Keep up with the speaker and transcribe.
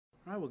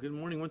All right, well, good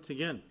morning once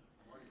again.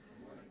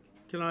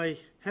 Can I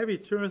have you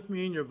turn with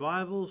me in your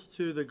Bibles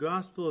to the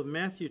Gospel of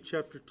Matthew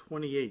chapter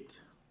 28?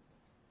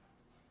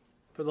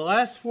 For the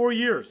last 4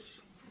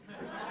 years.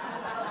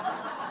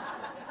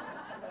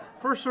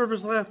 First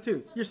service laughed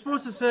too. You're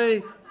supposed to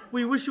say,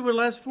 we wish it would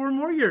last 4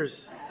 more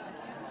years.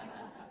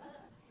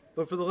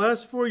 But for the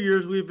last 4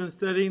 years, we've been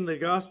studying the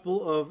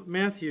Gospel of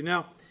Matthew.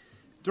 Now,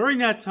 during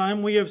that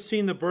time, we have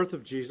seen the birth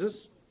of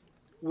Jesus.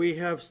 We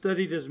have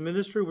studied his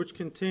ministry, which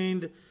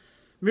contained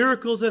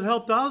miracles that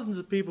helped thousands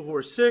of people who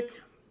were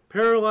sick,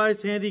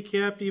 paralyzed,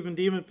 handicapped, even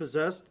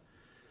demon-possessed.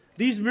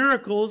 These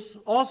miracles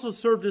also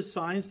served as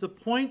signs to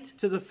point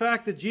to the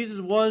fact that Jesus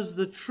was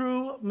the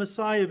true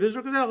Messiah of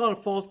Israel, because there are a lot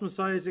of false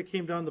messiahs that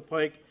came down the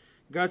pike.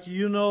 God said,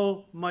 you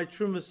know my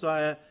true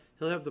Messiah.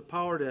 He'll have the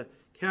power to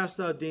cast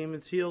out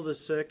demons, heal the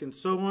sick, and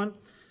so on.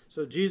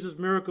 So Jesus'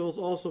 miracles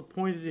also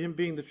pointed to him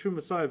being the true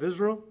Messiah of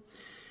Israel.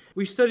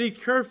 We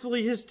studied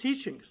carefully his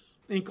teachings,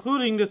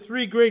 including the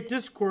 3 great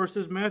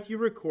discourses Matthew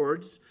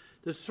records: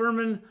 the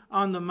Sermon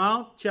on the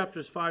Mount,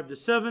 chapters 5 to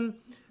 7,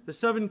 the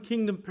 7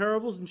 kingdom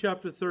parables in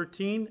chapter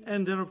 13,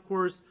 and then, of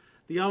course,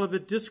 the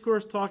Olivet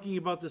Discourse talking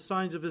about the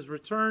signs of his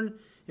return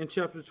in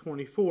chapter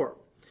 24.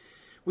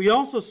 We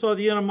also saw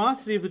the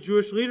animosity of the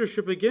Jewish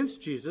leadership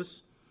against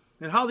Jesus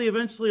and how they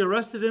eventually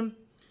arrested him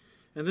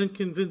and then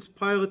convinced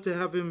Pilate to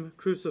have him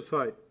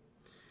crucified.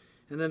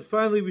 And then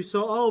finally, we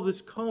saw all of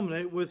this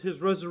culminate with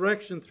his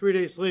resurrection 3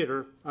 days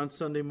later on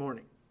Sunday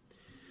morning.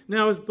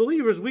 Now, as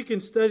believers, we can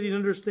study and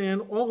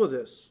understand all of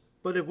this.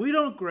 But if we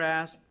don't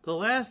grasp the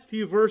last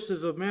few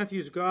verses of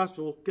Matthew's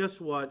gospel, guess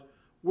what?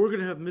 We're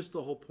going to have missed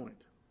the whole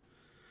point.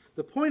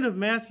 The point of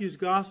Matthew's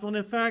gospel, and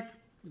in fact,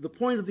 the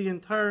point of the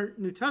entire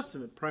New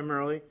Testament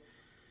primarily,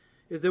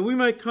 is that we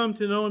might come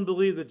to know and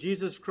believe that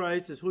Jesus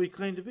Christ is who he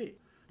claimed to be,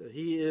 that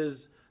he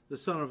is the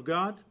Son of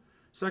God,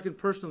 second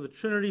person of the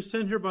Trinity,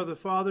 sent here by the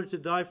Father to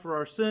die for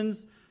our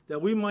sins,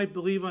 that we might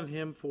believe on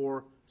him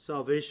for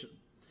salvation.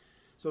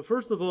 So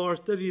first of all, our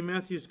study of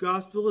Matthew's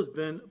gospel has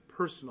been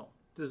personal,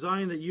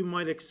 designed that you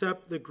might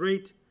accept the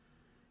great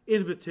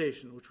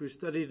invitation, which we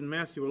studied in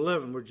Matthew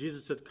 11, where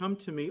Jesus said, "Come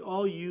to me,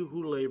 all you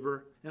who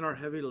labor and are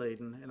heavy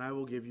laden, and I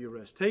will give you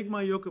rest. Take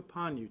my yoke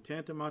upon you,"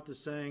 tantamount to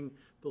saying,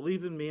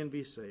 believe in me and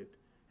be saved,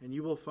 and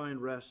you will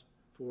find rest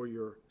for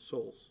your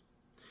souls.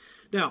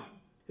 Now,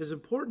 as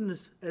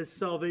important as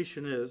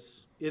salvation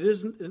is, it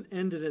isn't an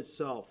end in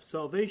itself.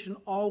 Salvation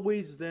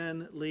always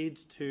then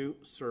leads to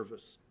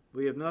service.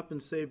 We have not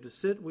been saved to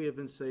sit, we have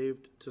been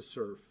saved to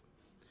serve.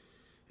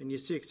 And you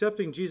see,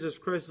 accepting Jesus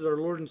Christ as our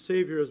Lord and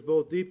Savior is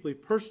both deeply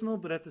personal,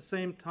 but at the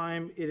same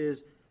time, it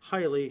is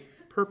highly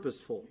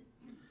purposeful.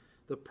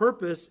 The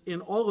purpose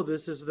in all of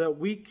this is that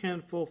we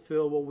can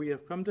fulfill what we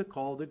have come to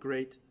call the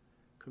Great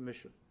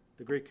Commission.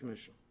 The Great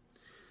Commission.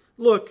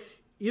 Look,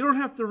 you don't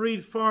have to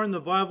read far in the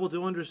Bible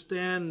to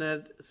understand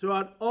that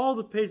throughout all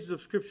the pages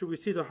of Scripture, we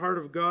see the heart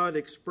of God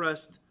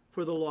expressed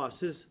for the lost,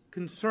 his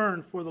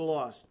concern for the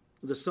lost.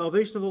 The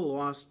salvation of the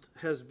lost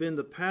has been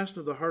the passion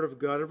of the heart of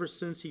God ever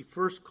since he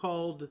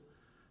called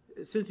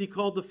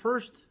the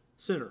first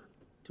sinner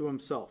to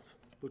himself,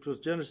 which was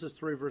Genesis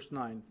 3, verse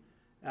 9,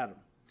 Adam.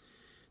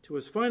 To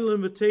his final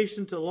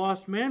invitation to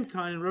lost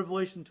mankind in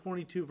Revelation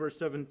 22, verse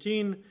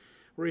 17,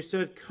 where he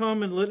said,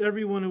 "Come and let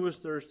everyone who is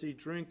thirsty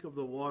drink of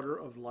the water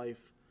of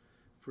life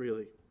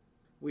freely."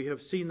 We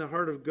have seen the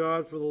heart of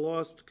God for the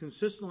lost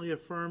consistently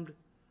affirmed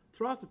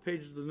throughout the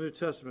pages of the New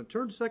Testament.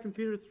 Turn to 2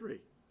 Peter 3.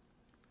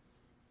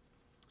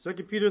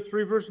 2 Peter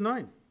 3, verse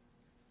 9.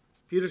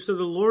 Peter said,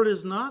 "The Lord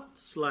is not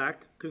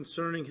slack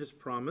concerning his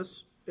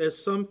promise,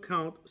 as some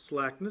count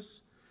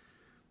slackness,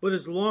 but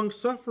is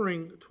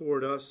long-suffering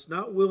toward us,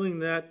 not willing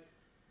that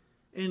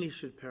any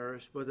should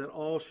perish, but that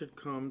all should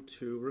come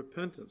to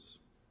repentance."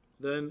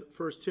 Then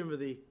 1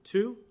 Timothy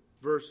 2,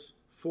 verse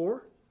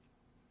 4,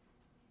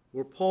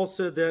 where Paul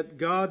said that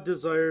God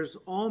desires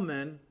all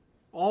men,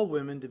 all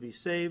women to be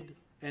saved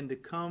and to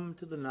come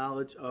to the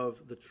knowledge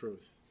of the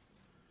truth.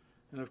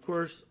 And of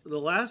course, the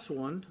last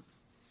one,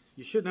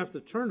 you shouldn't have to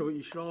turn to it,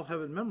 you should all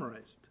have it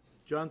memorized.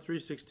 John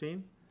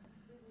 3:16,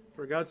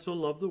 "For God so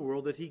loved the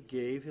world that he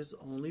gave his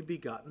only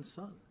begotten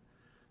Son,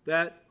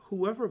 that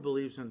whoever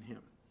believes in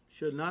him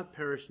should not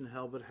perish in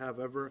hell but have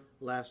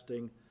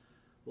everlasting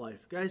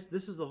life." Guys,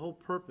 this is the whole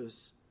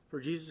purpose for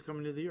Jesus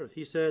coming to the earth.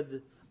 He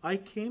said, "I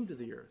came to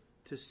the earth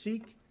to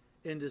seek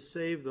and to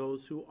save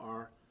those who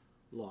are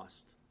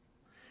lost."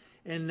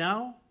 And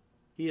now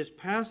he is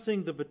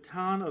passing the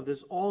baton of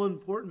this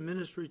all-important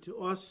ministry to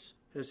us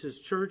as his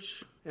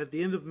church at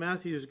the end of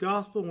Matthew's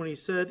gospel when he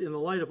said, "In the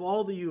light of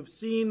all that you have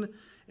seen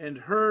and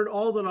heard,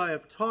 all that I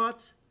have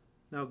taught,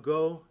 now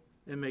go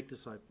and make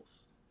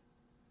disciples."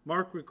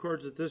 Mark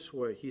records it this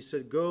way. He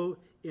said, "Go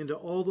into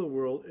all the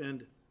world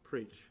and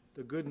preach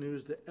the good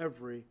news to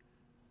every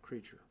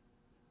creature."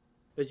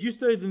 As you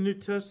study the New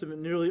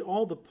Testament, nearly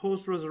all the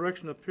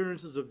post-resurrection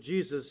appearances of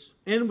Jesus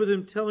end with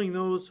him telling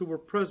those who were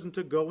present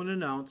to go and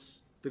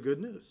announce the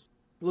good news.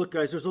 Look,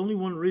 guys, there's only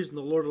one reason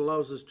the Lord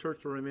allows his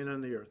church to remain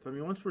on the earth. I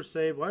mean, once we're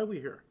saved, why are we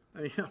here?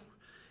 I mean,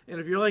 And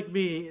if you're like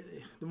me,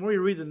 the more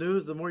you read the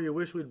news, the more you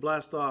wish we'd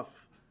blast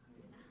off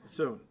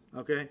soon,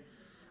 okay?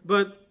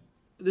 But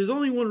there's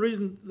only one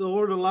reason the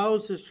Lord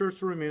allows his church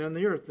to remain on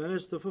the earth, and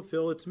it's to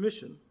fulfill its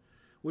mission,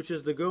 which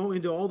is to go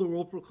into all the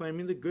world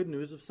proclaiming the good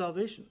news of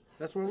salvation.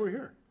 That's why we're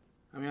here.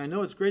 I mean, I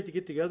know it's great to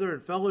get together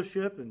and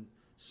fellowship and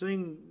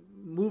sing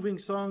moving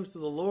songs to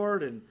the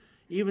Lord and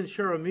even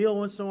share a meal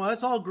once in a while.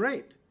 That's all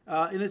great.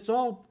 And it's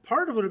all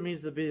part of what it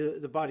means to be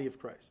the body of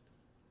Christ.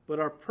 But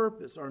our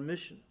purpose, our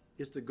mission,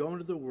 is to go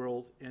into the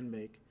world and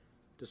make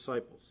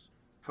disciples.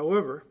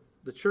 However,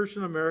 the church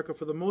in America,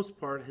 for the most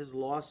part, has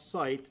lost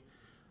sight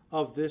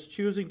of this,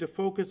 choosing to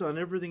focus on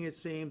everything it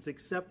seems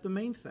except the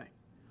main thing.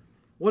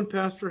 One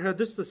pastor had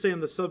this to say on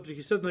the subject.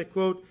 He said, and I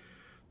quote,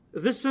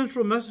 "This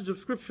central message of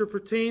Scripture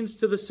pertains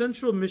to the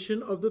central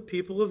mission of the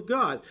people of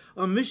God,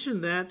 a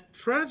mission that,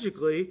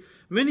 tragically,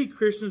 many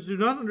Christians do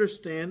not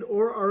understand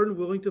or are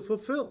unwilling to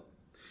fulfill.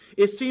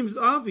 It seems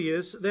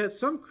obvious that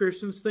some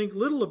Christians think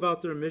little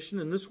about their mission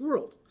in this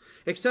world,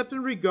 except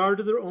in regard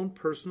to their own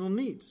personal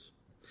needs.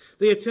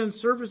 They attend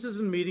services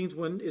and meetings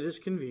when it is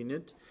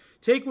convenient,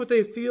 take what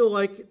they feel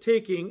like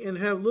taking, and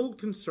have little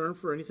concern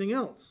for anything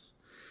else.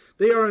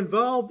 They are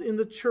involved in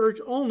the church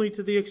only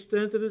to the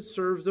extent that it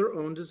serves their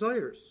own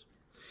desires.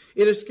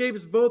 It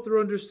escapes both their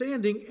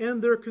understanding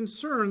and their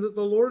concern that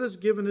the Lord has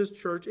given his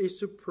church a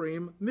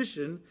supreme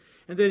mission,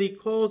 and that he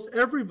calls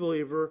every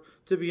believer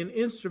to be an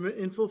instrument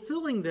in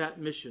fulfilling that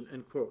mission,"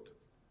 end quote.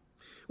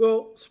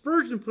 Well,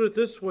 Spurgeon put it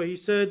this way. He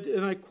said,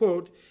 and I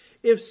quote,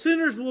 "If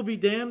sinners will be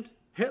damned,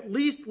 at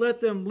least let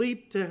them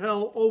leap to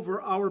hell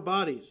over our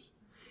bodies.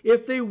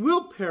 If they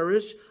will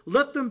perish,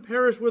 let them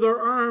perish with our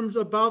arms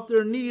about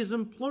their knees,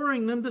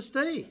 imploring them to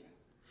stay.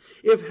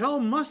 If hell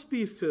must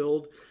be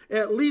filled,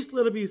 at least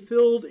let it be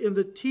filled in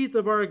the teeth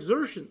of our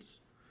exertions,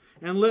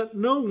 and let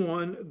no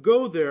one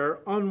go there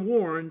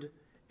unwarned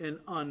and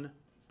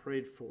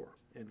unprayed for,"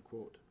 end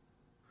quote.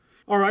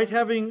 All right,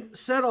 having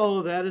said all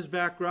of that as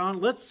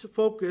background, let's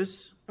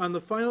focus on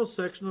the final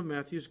section of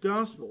Matthew's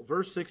Gospel.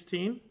 Verse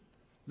 16,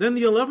 "Then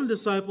the 11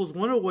 disciples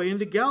went away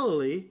into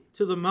Galilee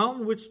to the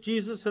mountain which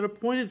Jesus had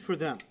appointed for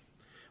them.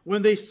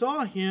 When they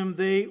saw him,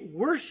 they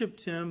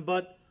worshipped him,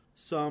 but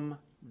some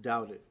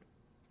doubted."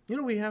 You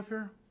know what we have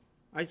here,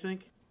 I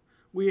think?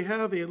 We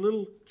have a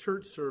little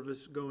church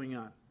service going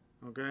on,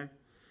 okay?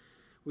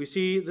 We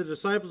see the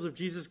disciples of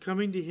Jesus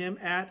coming to him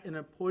at an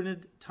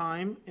appointed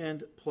time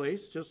and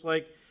place, just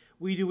like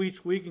we do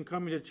each week in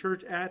coming to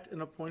church at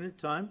an appointed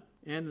time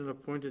and an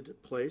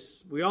appointed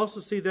place. We also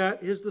see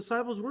that his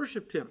disciples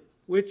worshiped him,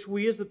 which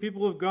we as the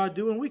people of God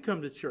do when we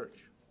come to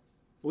church.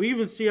 We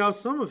even see how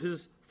some of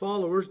his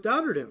followers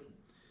doubted him,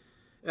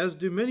 as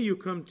do many who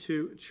come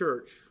to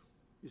church.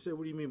 You say,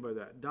 what do you mean by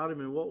that? Doubt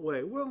him in what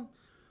way? Well,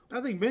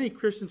 I think many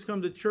Christians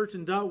come to church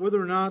and doubt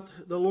whether or not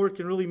the Lord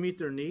can really meet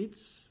their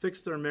needs,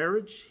 fix their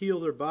marriage, heal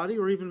their body,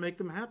 or even make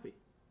them happy.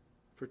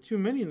 For too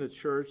many in the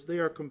church, they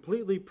are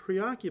completely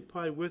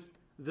preoccupied with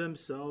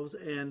themselves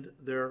and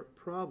their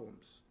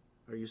problems.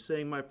 Are you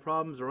saying my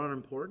problems are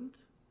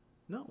unimportant?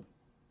 No.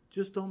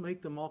 Just don't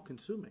make them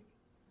all-consuming.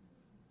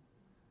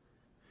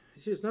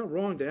 You see, it's not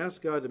wrong to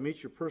ask God to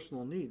meet your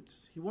personal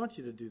needs. He wants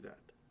you to do that.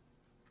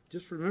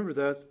 Just remember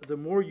that the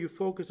more you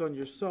focus on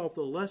yourself,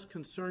 the less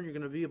concerned you're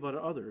going to be about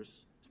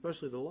others,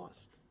 especially the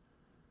lost.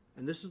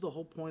 And this is the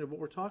whole point of what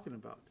we're talking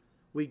about.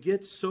 We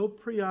get so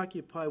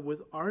preoccupied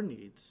with our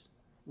needs,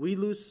 we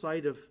lose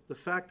sight of the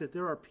fact that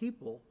there are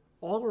people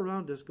all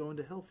around us going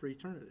to hell for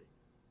eternity.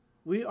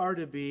 We are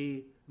to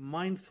be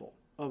mindful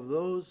of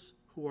those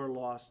who are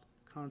lost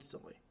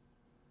constantly.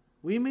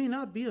 We may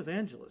not be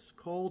evangelists,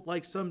 called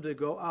like some to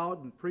go out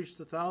and preach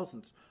to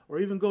thousands, or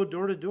even go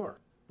door to door,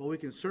 but we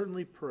can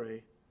certainly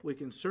pray. We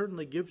can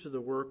certainly give to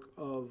the work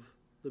of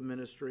the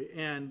ministry,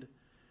 and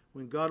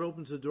when God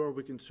opens the door,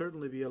 we can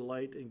certainly be a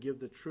light and give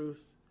the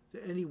truth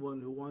to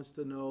anyone who wants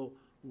to know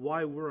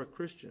why we're a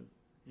Christian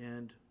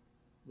and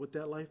what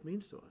that life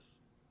means to us.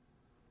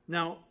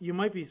 Now, you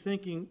might be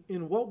thinking,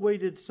 in what way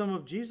did some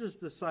of Jesus'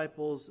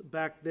 disciples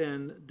back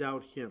then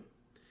doubt him?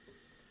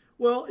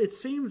 Well, it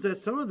seems that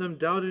some of them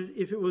doubted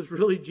if it was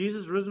really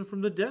Jesus risen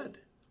from the dead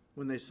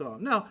when they saw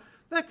him. Now,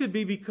 that could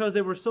be because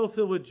they were so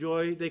filled with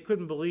joy, they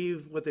couldn't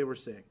believe what they were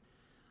seeing.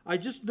 I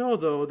just know,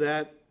 though,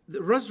 that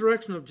the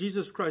resurrection of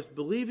Jesus Christ,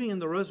 believing in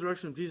the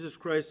resurrection of Jesus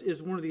Christ,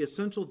 is one of the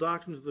essential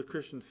doctrines of the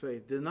Christian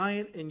faith. Deny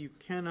it and you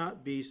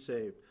cannot be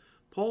saved.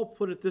 Paul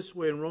put it this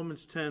way in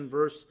Romans 10,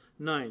 verse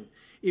 9.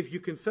 "If you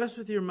confess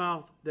with your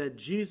mouth that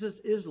Jesus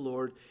is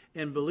Lord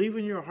and believe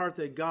in your heart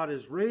that God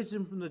has raised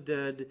him from the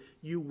dead,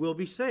 you will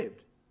be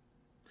saved."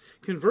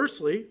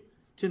 Conversely,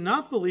 to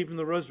not believe in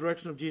the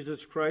resurrection of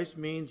Jesus Christ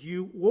means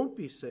you won't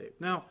be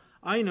saved. Now,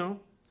 I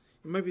know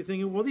you might be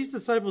thinking, well, these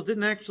disciples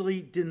didn't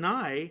actually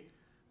deny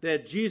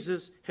that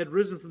Jesus had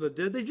risen from the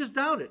dead. They just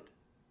doubted.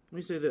 Let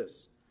me say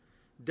this.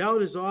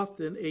 Doubt is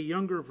often a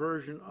younger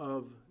version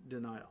of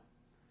denial.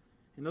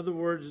 In other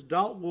words,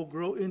 doubt will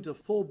grow into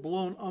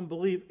full-blown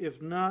unbelief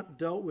if not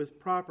dealt with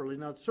properly.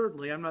 Now,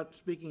 certainly, I'm not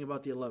speaking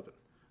about the 11.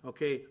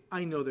 Okay,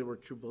 I know they were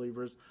true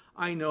believers.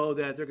 I know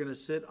that they're going to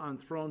sit on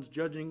thrones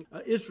judging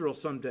Israel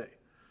someday.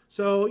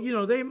 So,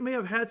 they may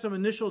have had some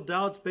initial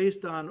doubts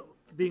based on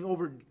being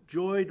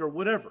overjoyed or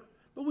whatever.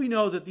 But we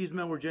know that these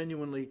men were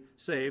genuinely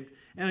saved.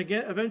 And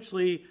again,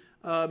 eventually,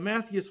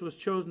 Matthias was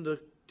chosen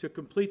to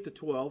complete the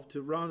 12,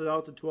 to round it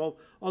out to 12.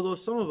 Although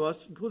some of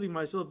us, including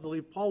myself,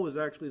 believe Paul was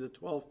actually the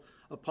 12th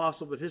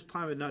apostle, but his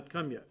time had not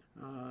come yet.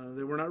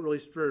 They were not really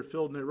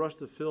spirit-filled, and they rushed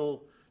to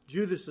fill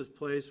Judas's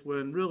place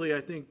when really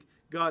I think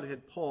God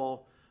had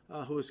Paul,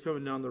 who was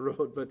coming down the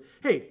road. But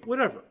hey,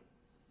 whatever.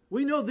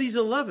 We know these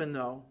 11,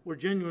 though, were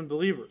genuine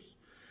believers.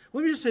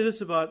 Let me just say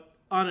this about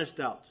honest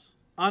doubts.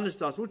 Honest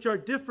doubts, which are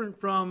different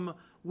from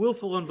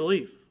willful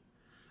unbelief.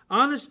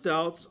 Honest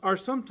doubts are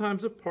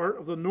sometimes a part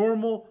of the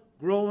normal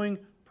growing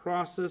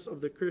process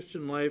of the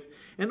Christian life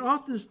and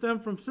often stem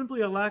from simply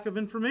a lack of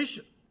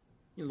information.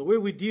 The way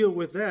we deal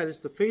with that is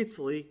to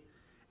faithfully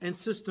and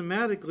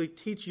systematically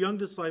teach young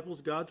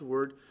disciples God's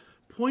Word,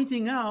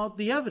 pointing out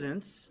the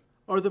evidence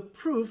or the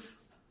proof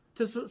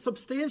to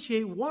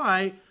substantiate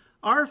why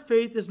our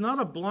faith is not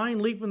a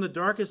blind leap in the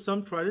dark as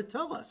some try to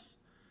tell us.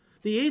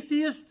 The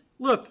atheist,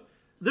 look,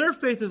 their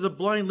faith is a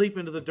blind leap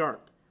into the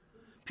dark.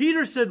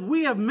 Peter said,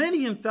 we have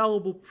many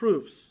infallible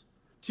proofs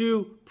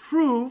to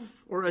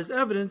prove, or as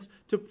evidence,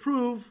 to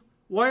prove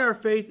why our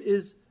faith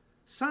is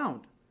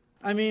sound.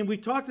 I mean, we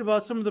talked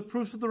about some of the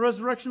proofs of the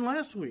resurrection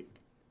last week.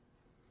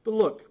 But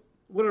look,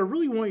 what I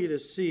really want you to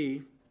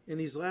see in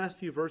these last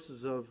few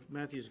verses of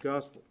Matthew's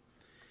gospel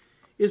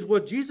is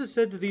what Jesus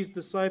said to these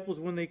disciples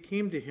when they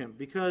came to him,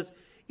 because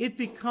it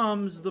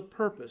becomes the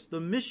purpose, the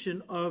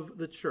mission of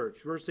the church.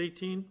 Verse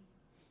 18,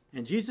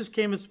 and Jesus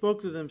came and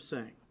spoke to them,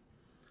 saying,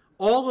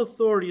 all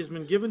authority has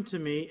been given to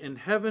me in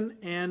heaven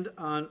and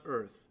on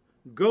earth.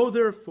 Go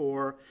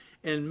therefore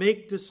and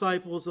make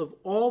disciples of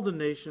all the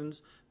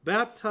nations,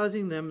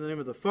 baptizing them in the name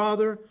of the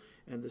Father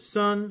and the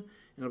Son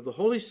and of the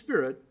Holy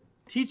Spirit,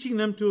 teaching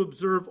them to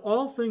observe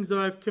all things that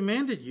I have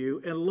commanded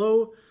you, and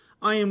lo,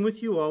 I am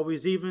with you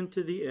always, even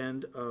to the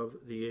end of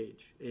the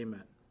age.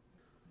 Amen.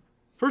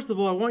 First of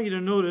all, I want you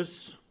to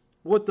notice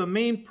what the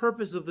main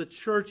purpose of the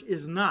church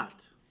is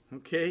not.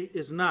 Okay,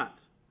 is not.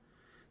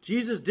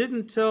 Jesus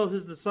didn't tell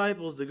his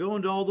disciples to go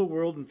into all the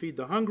world and feed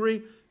the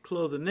hungry,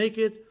 clothe the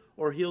naked,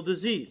 or heal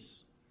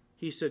disease.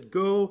 He said,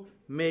 go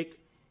make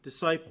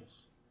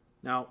disciples.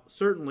 Now,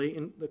 certainly,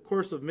 in the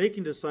course of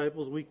making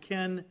disciples, we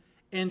can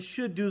and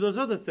should do those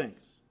other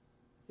things.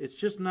 It's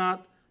just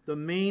not the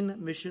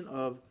main mission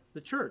of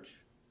the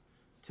church.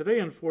 Today,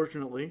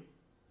 unfortunately,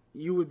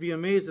 you would be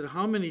amazed at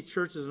how many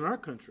churches in our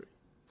country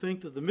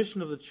think that the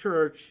mission of the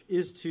church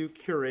is to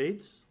cure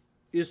AIDS,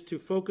 is to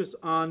focus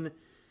on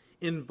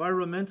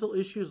environmental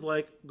issues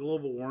like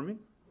global warming,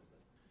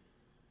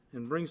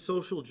 and bring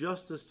social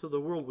justice to the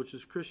world, which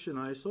is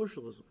Christianized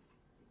socialism.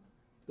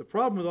 The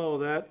problem with all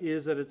of that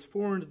is that it's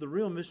foreign to the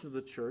real mission of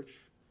the church,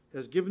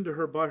 as given to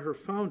her by her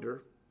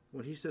founder,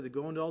 when he said to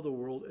go into all the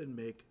world and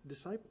make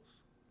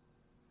disciples.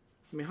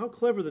 I mean, how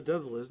clever the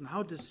devil is and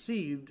how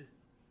deceived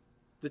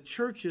the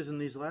church is in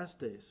these last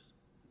days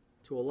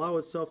to allow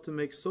itself to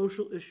make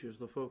social issues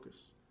the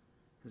focus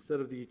instead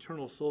of the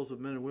eternal souls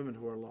of men and women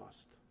who are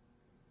lost.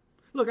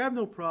 Look, I have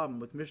no problem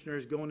with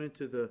missionaries going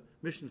into the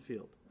mission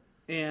field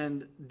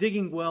and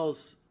digging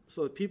wells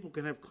so that people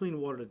can have clean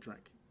water to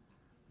drink,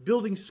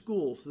 building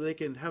schools so they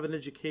can have an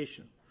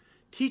education,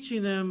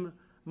 teaching them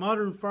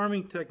modern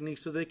farming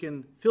techniques so they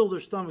can fill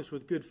their stomachs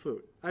with good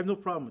food. I have no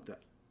problem with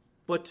that.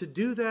 But to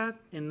do that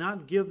and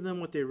not give them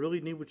what they really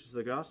need, which is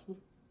the gospel,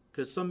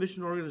 because some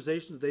mission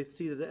organizations, they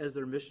see that as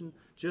their mission,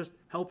 just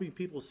helping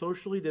people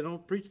socially, they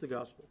don't preach the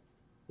gospel.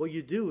 What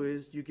you do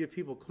is you give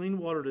people clean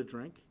water to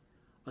drink,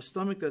 a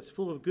stomach that's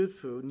full of good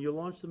food, and you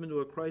launch them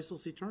into a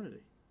Christless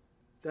eternity.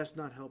 That's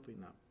not helping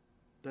them.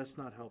 That's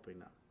not helping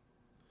them.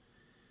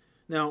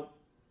 Now,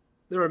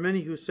 there are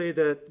many who say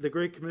that the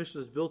Great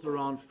Commission is built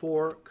around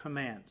 4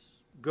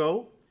 commands.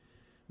 Go,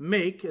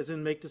 make, as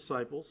in make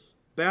disciples,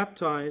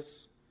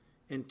 baptize,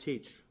 and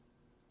teach.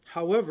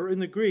 However, in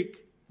the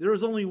Greek, there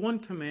is only one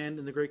command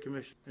in the Great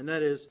Commission, and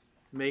that is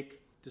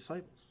make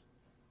disciples.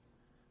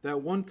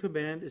 That one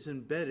command is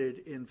embedded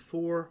in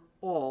 4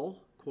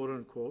 all, quote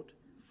unquote,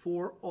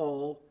 4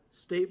 all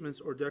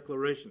statements or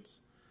declarations.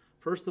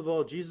 First of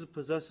all, Jesus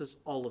possesses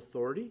all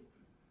authority.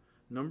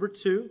 Number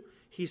 2,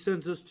 he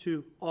sends us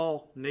to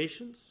all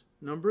nations.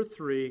 Number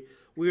 3,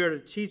 we are to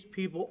teach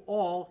people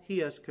all he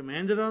has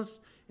commanded us.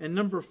 And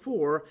number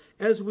 4,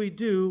 as we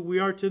do, we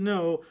are to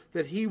know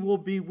that he will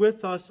be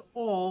with us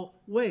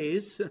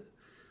always.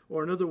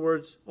 Or in other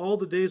words, all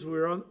the days we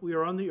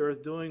are on the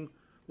earth doing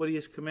what he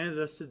has commanded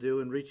us to do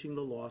and reaching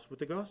the lost with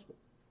the gospel.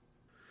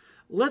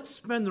 Let's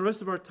spend the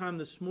rest of our time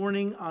this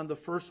morning on the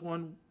first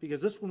one,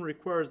 because this one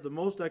requires the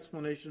most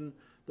explanation,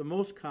 the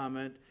most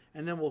comment,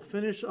 and then we'll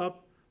finish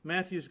up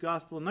Matthew's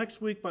gospel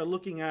next week by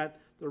looking at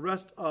the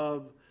rest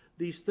of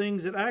these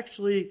things that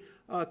actually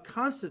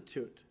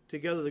constitute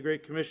together the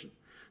Great Commission.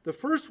 The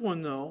first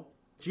one, though,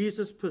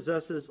 Jesus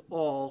possesses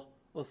all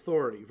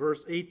authority.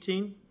 Verse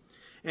 18,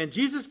 and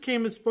Jesus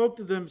came and spoke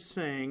to them,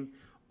 saying,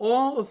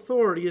 all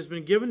authority has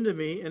been given to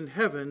me in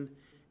heaven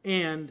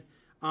and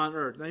on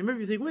earth. Now,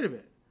 maybe you think, wait a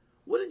minute.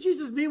 What did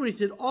Jesus mean when he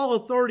said, all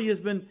authority has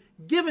been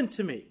given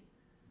to me?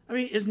 I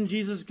mean, isn't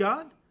Jesus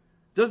God?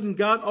 Doesn't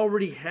God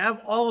already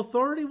have all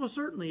authority? Well,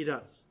 certainly he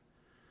does.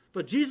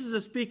 But Jesus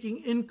is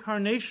speaking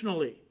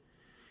incarnationally.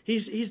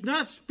 He's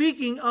not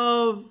speaking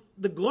of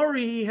the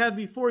glory he had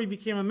before he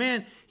became a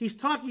man. He's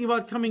talking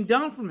about coming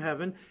down from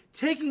heaven,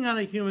 taking on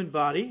a human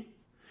body,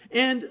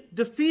 and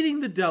defeating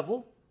the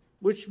devil,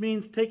 which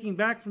means taking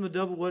back from the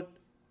devil what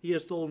he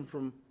has stolen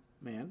from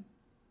man,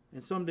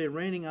 and someday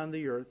reigning on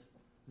the earth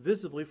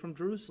visibly from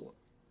Jerusalem.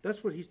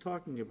 That's what he's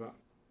talking about.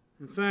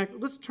 In fact,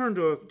 let's turn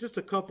to just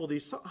a couple of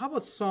these. How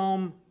about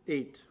Psalm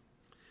 8?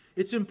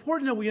 It's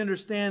important that we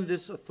understand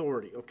this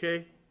authority,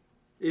 okay?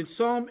 In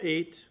Psalm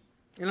 8,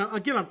 and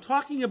again, I'm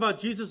talking about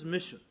Jesus'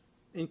 mission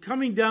in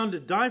coming down to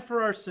die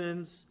for our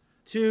sins,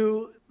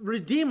 to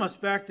redeem us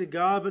back to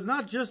God, but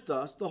not just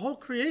us, the whole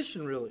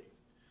creation really.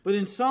 But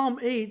in Psalm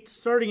 8,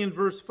 starting in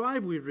verse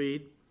 5, we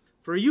read,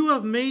 "For you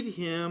have made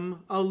him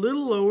a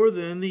little lower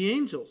than the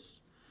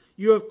angels.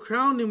 You have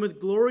crowned him with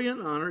glory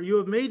and honor. You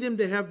have made him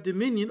to have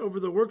dominion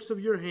over the works of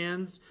your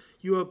hands.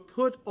 You have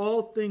put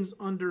all things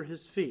under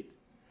his feet."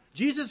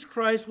 Jesus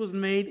Christ was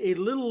made a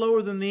little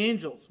lower than the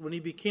angels when he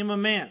became a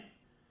man.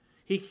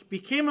 He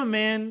became a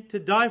man to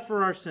die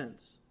for our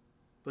sins.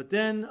 But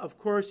then, of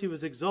course, he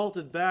was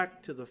exalted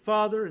back to the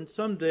Father and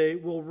someday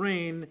will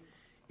reign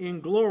in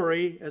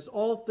glory as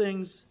all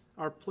things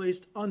are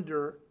placed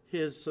under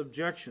his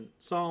subjection.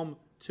 Psalm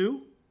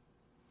 2,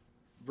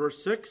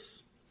 verse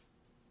 6.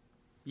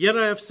 "Yet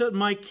I have set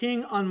my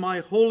king on my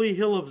holy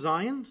hill of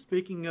Zion,"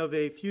 speaking of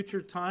a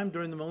future time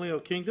during the millennial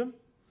kingdom.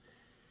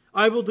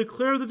 "I will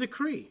declare the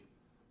decree.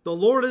 The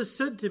Lord has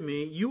said to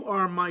me, you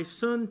are my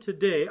son,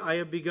 today I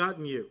have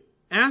begotten you.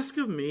 Ask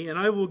of me, and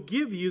I will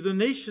give you the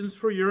nations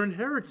for your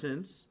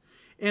inheritance,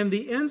 and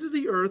the ends of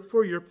the earth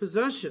for your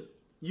possession.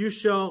 You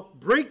shall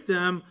break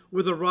them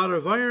with a rod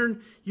of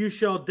iron. You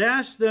shall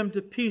dash them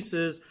to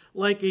pieces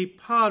like a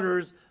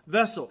potter's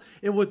vessel."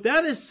 And what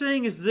that is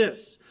saying is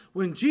this: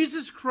 when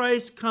Jesus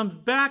Christ comes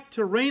back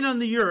to reign on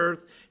the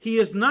earth, he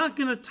is not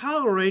going to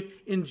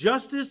tolerate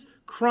injustice,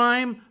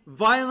 crime,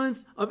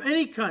 violence of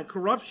any kind,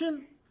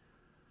 corruption.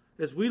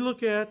 As we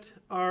look at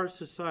our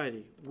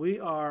society, we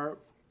are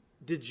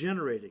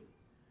degenerating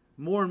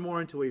more and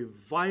more into a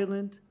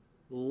violent,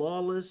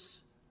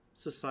 lawless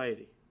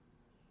society.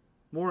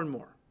 More and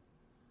more.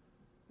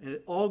 And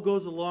it all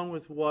goes along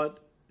with what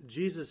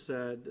Jesus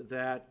said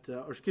that,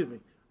 I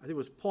think it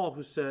was Paul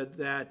who said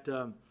that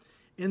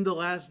in the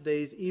last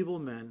days, evil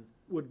men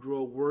would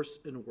grow worse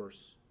and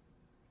worse.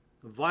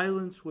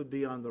 Violence would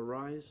be on the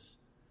rise.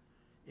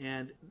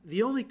 And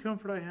the only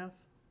comfort I have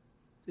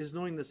is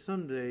knowing that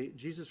someday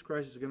Jesus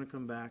Christ is going to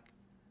come back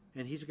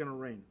and he's going to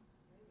reign.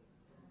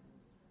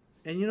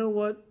 And you know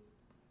what?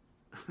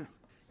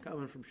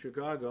 Coming from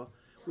Chicago,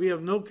 we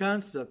have no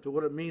concept of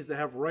what it means to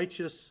have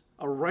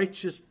a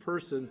righteous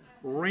person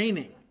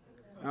reigning,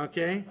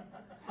 okay,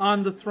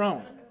 on the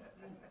throne.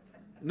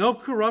 No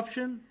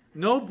corruption,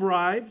 no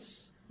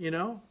bribes,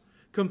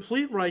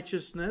 complete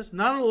righteousness,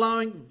 not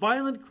allowing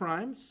violent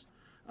crimes,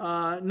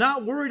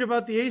 not worried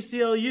about the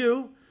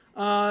ACLU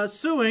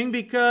suing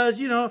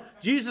because,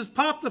 Jesus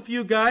popped a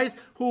few guys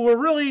who were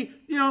really,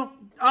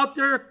 out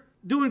there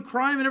doing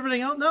crime and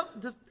everything else. No,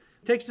 just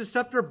takes the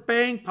scepter,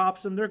 bang,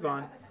 pops them, they're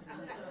gone.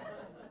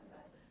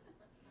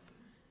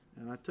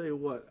 And I tell you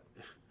what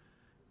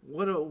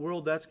a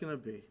world that's going to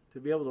be. To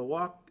be able to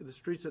walk the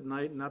streets at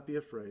night and not be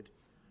afraid.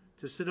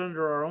 To sit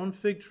under our own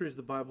fig trees,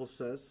 the Bible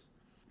says,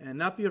 and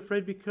not be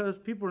afraid because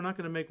people are not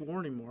going to make war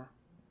anymore.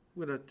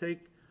 We're going to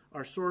take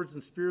our swords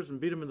and spears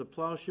and beat them into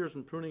plowshares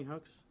and pruning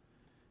hooks.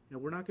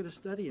 And we're not going to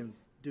study and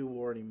do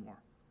war anymore.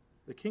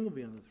 The king will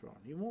be on the throne.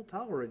 He won't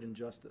tolerate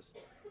injustice.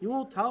 He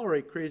won't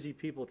tolerate crazy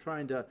people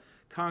trying to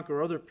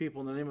conquer other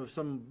people in the name of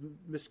some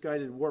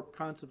misguided, warped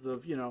concept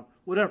of,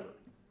 whatever.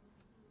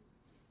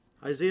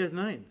 Isaiah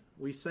 9.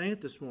 We sang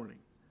it this morning.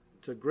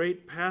 It's a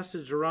great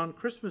passage around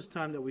Christmas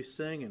time that we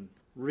sing and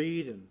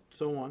read and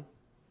so on.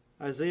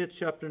 Isaiah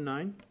chapter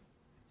 9,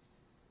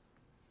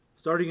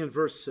 starting in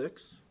verse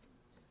 6.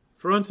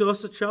 "For unto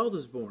us a child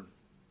is born,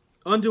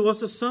 unto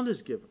us a son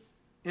is given,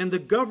 and the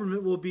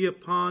government will be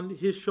upon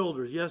his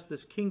shoulders." Yes,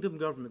 this kingdom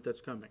government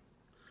that's coming.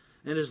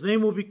 "And his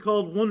name will be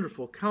called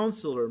Wonderful,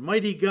 Counselor,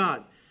 Mighty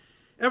God,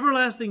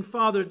 Everlasting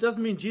Father." It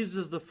doesn't mean Jesus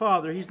is the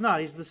Father. He's not.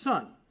 He's the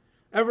Son.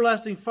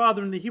 Everlasting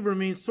Father in the Hebrew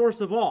means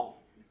source of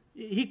all.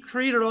 He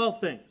created all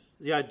things,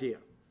 the idea.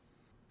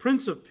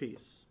 "Prince of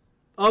Peace.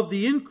 Of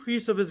the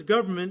increase of his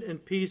government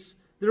and peace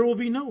there will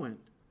be no end.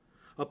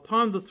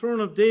 Upon the throne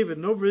of David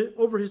and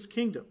over his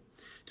kingdom,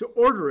 to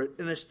order it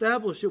and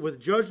establish it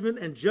with judgment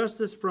and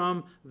justice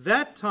from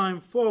that time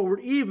forward,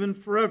 even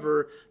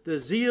forever. The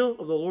zeal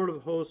of the Lord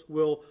of hosts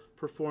will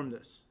perform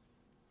this."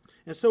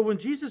 And so when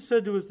Jesus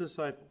said to his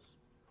disciples,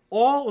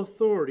 "All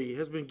authority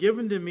has been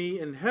given to me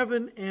in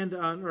heaven and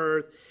on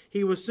earth,"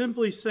 he was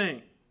simply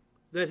saying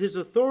that his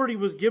authority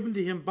was given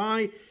to him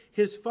by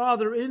his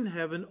Father in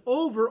heaven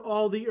over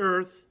all the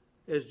earth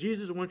as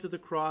Jesus went to the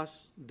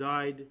cross,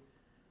 died,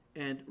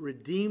 and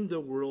redeemed the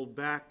world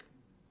back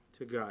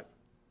to God.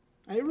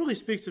 And it really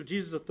speaks of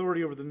Jesus'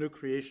 authority over the new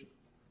creation.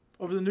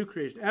 Over the new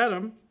creation.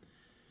 Adam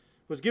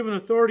was given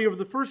authority over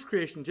the first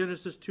creation,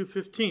 Genesis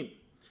 2:15.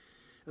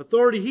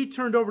 Authority he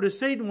turned over to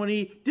Satan when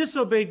he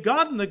disobeyed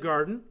God in the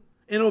garden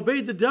and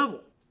obeyed the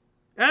devil.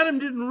 Adam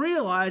didn't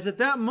realize at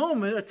that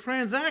moment a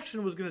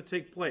transaction was going to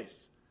take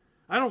place.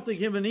 I don't think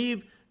him and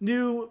Eve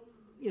knew,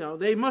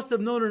 they must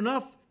have known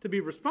enough to be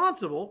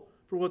responsible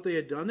for what they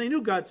had done. They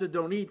knew God said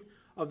don't eat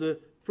of the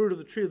fruit of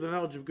the tree of the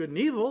knowledge of good and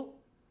evil.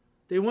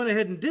 They went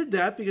ahead and did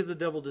that because the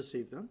devil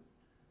deceived them.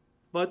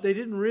 But they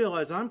didn't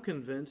realize, I'm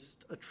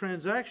convinced, a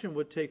transaction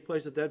would take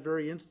place at that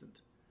very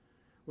instant.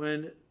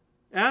 When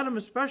Adam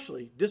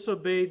especially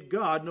disobeyed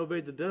God and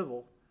obeyed the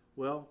devil,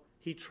 well,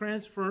 he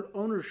transferred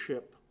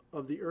ownership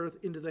of the earth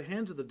into the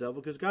hands of the devil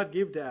because God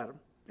gave it to Adam,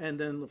 and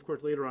then, of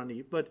course, later on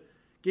Eve, but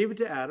gave it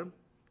to Adam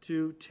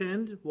to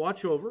tend,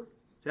 watch over,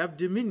 to have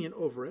dominion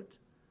over it.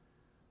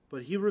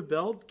 But he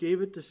rebelled,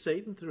 gave it to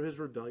Satan through his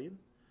rebellion,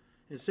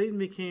 and Satan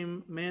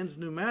became man's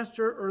new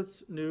master,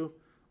 earth's new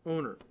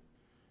owner.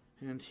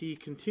 And he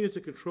continues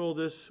to control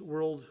this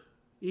world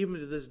even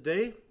to this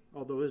day,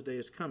 although his day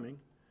is coming.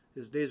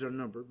 His days are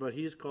numbered, but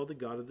he is called the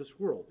God of this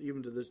world,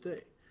 even to this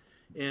day.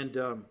 And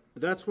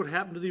that's what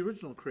happened to the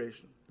original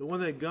creation. The one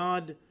that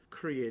God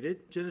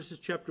created, Genesis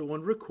chapter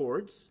 1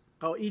 records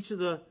how each of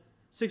the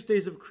 6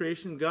 days of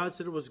creation, God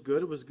said it was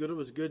good, it was good, it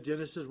was good.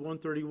 Genesis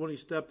 1:31, he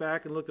stepped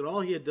back and looked at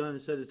all he had done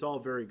and said it's all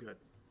very good.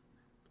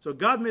 So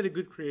God made a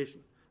good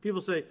creation.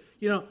 People say,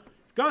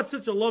 God's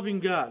such a loving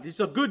God. He's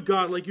a good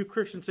God, like you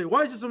Christians say.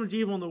 Why is there so much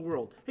evil in the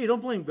world? Hey,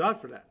 don't blame God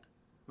for that.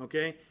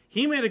 Okay?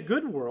 He made a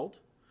good world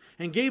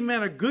and gave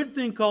man a good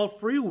thing called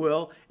free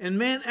will, and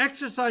man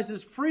exercised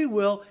his free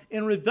will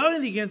in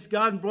rebellion against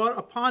God and brought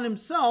upon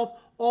himself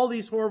all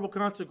these horrible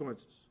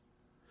consequences.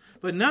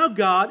 But now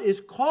God is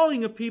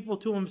calling a people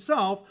to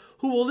himself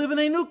who will live in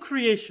a new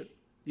creation.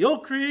 The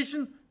old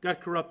creation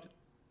got corrupted,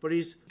 but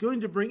he's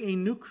going to bring a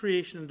new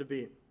creation into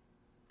being.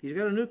 He's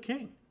got a new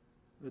king.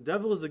 The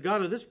devil is the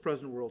god of this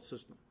present world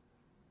system.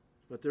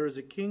 But there is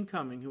a king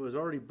coming who has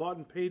already bought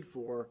and paid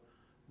for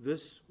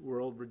this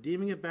world,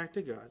 redeeming it back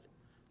to God.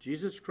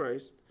 Jesus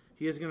Christ.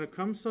 He is going to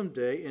come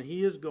someday, and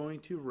he is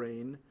going to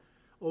reign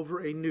over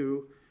a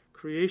new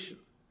creation.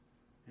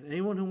 And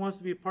anyone who wants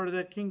to be a part of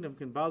that kingdom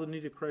can bow the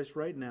knee to Christ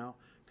right now,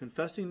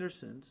 confessing their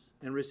sins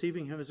and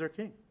receiving him as their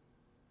king.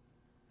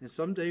 And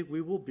someday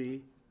we will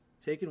be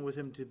taken with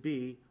him to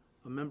be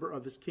a member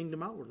of his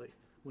kingdom outwardly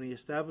when he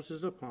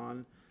establishes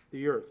upon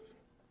the earth.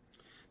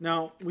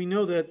 Now, we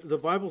know that the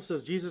Bible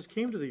says Jesus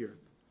came to the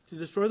earth to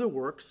destroy the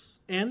works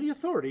and the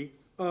authority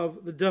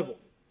of the devil.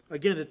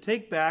 Again, to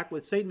take back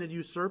what Satan had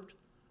usurped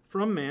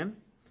from man,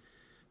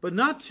 but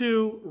not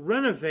to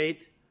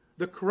renovate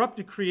the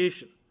corrupted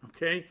creation.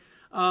 Okay?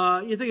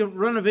 You think of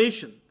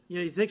renovation.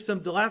 You take some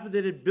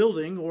dilapidated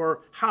building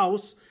or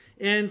house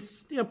and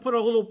put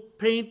a little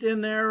paint in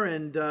there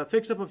and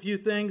fix up a few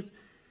things.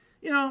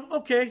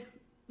 Okay,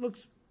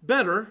 looks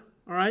better,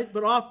 all right,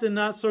 but often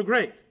not so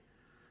great.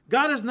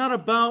 God is not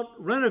about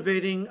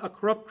renovating a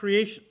corrupt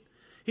creation.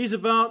 He's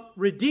about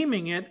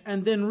redeeming it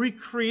and then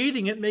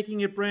recreating it,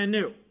 making it brand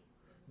new.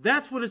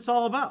 That's what it's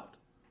all about.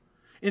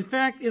 In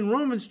fact, in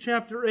Romans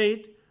chapter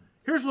 8,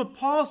 here's what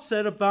Paul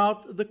said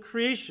about the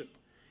creation.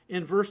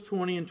 In verse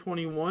 20 and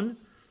 21,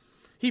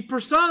 he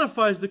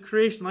personifies the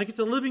creation like it's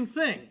a living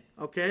thing,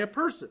 okay, a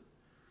person.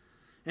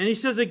 And he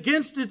says,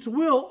 against its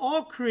will,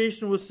 all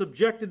creation was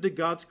subjected to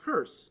God's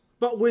curse,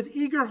 but with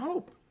eager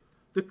hope.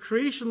 The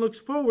creation looks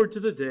forward to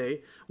the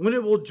day when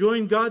it will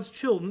join God's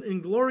children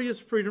in glorious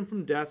freedom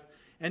from death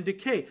and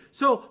decay.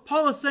 So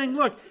Paul is saying,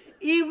 look,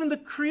 even the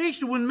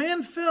creation, when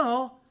man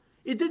fell,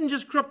 it didn't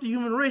just corrupt the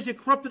human race, it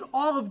corrupted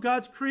all of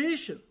God's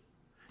creation.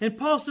 And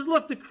Paul said,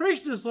 look, the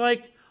creation is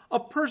like a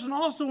person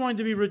also wanting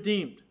to be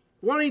redeemed,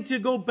 wanting to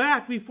go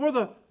back before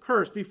the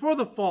curse, before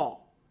the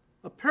fall,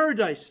 a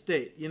paradise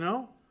state,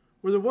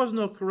 where there was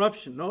no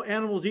corruption, no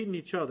animals eating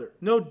each other,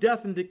 no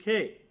death and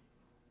decay.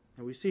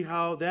 And we see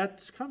how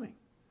that's coming.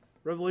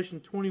 Revelation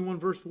 21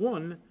 verse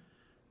 1,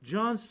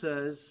 John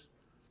says,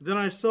 then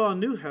I saw a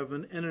new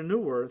heaven and a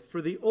new earth,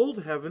 for the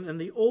old heaven and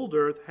the old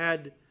earth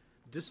had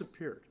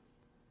disappeared.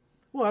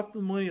 Well, after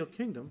the millennial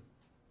kingdom,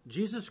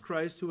 Jesus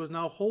Christ, who is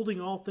now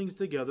holding all things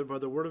together by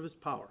the word of his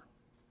power,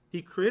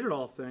 he created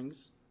all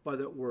things by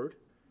that word,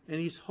 and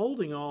he's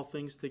holding all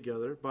things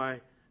together by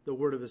the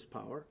word of his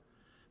power.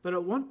 But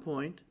at one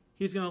point,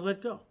 he's going to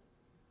let go.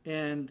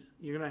 And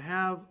you're going to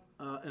have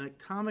an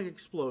atomic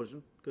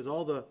explosion, because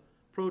all the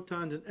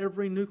protons in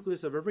every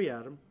nucleus of every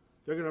atom,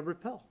 they're going to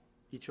repel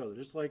each other,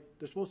 just like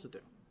they're supposed to do.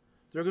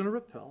 They're going to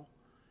repel.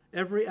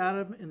 Every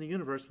atom in the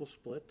universe will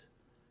split.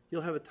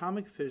 You'll have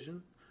atomic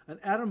fission, an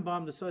atom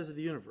bomb the size of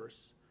the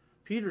universe.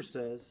 Peter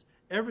says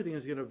everything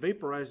is going to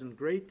vaporize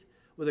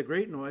with a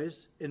great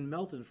noise and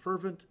melt in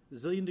fervent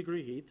zillion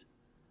degree heat.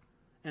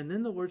 And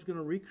then the Lord's going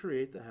to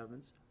recreate the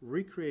heavens,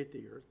 recreate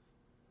the earth.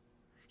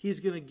 He's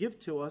going to give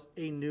to us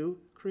a new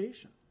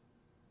creation.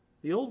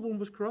 The old one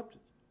was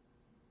corrupted.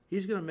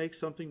 He's going to make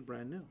something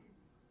brand new.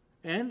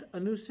 And a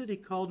new city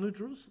called New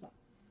Jerusalem,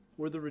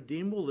 where the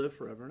redeemed will live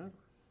forever and ever.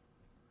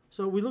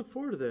 So we look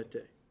forward to that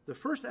day. The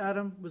first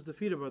Adam was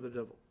defeated by the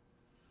devil.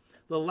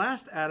 The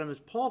last Adam, as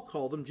Paul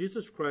called him,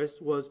 Jesus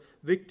Christ, was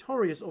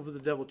victorious over the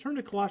devil. Turn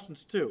to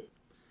Colossians 2.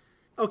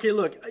 Okay,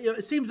 look,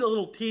 it seems a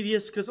little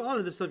tedious because a lot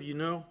of this stuff you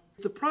know.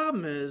 The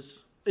problem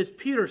is, as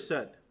Peter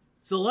said,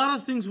 there's a lot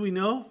of things we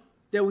know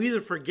that we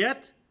either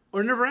forget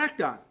or never act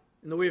on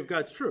in the way of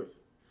God's truth.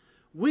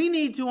 We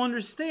need to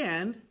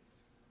understand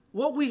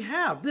what we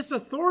have. This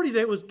authority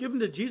that was given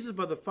to Jesus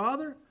by the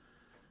Father,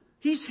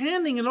 He's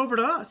handing it over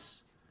to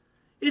us.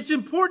 It's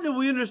important that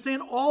we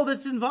understand all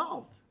that's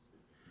involved.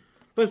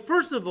 But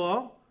first of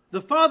all,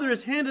 the Father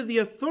has handed the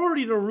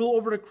authority to rule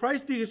over to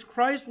Christ because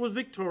Christ was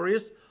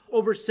victorious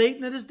over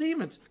Satan and his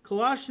demons.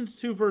 Colossians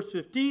 2 verse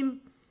 15,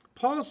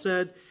 Paul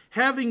said,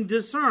 having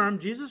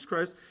disarmed, Jesus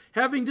Christ,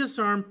 having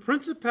disarmed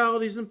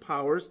principalities and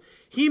powers,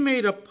 He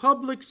made a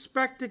public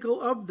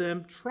spectacle of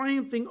them,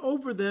 triumphing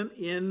over them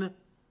in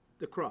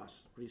the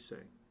cross. What He's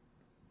saying.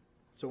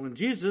 So when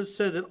Jesus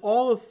said that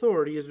all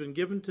authority has been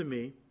given to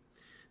me,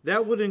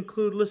 that would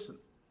include, listen,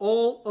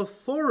 all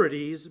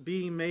authorities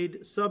being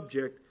made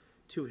subject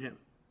to Him.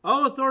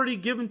 All authority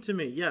given to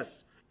me,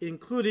 yes,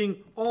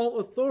 including all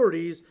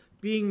authorities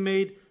being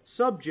made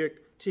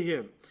subject to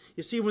Him.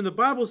 You see, when the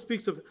Bible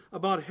speaks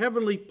about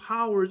heavenly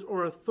powers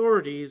or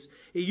authorities,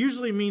 it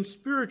usually means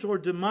spiritual or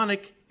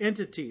demonic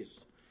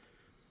entities.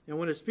 And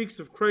when it speaks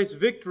of Christ's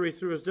victory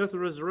through His death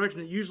and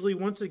resurrection, it usually,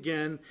 once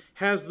again,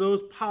 has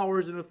those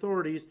powers and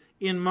authorities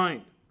in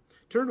mind.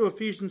 Turn to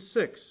Ephesians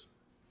 6.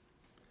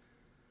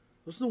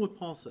 Listen to what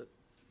Paul said.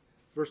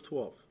 Verse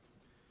 12.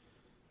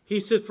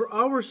 He said, for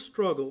our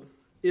struggle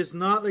is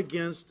not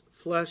against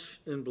flesh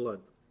and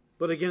blood,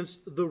 but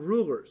against the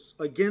rulers,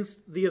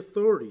 against the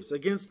authorities,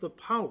 against the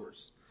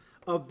powers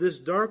of this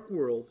dark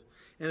world,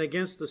 and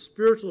against the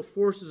spiritual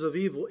forces of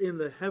evil in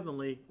the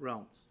heavenly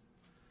realms.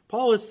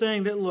 Paul is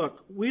saying that,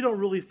 look, we don't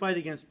really fight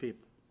against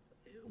people.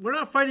 We're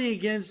not fighting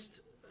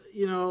against,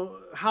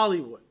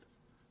 Hollywood,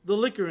 the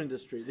liquor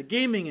industry, the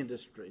gaming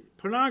industry,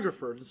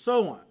 pornographers, and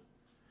so on.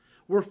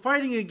 We're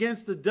fighting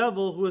against the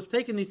devil who has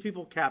taken these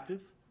people captive,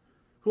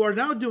 who are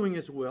now doing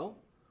his will,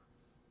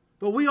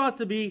 but we ought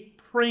to be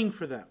praying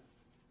for them.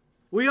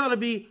 We ought to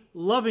be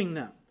loving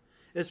them.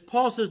 As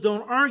Paul says,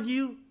 don't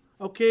argue,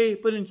 okay,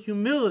 but in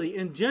humility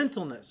and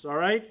gentleness, all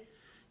right?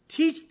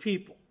 Teach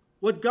people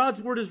what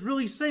God's word is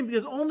really saying,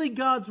 because only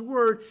God's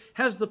word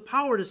has the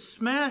power to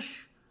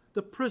smash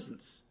the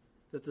prisons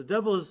that the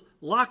devil has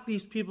locked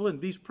these people in.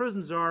 These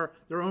prisons are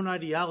their own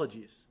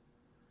ideologies.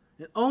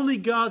 And only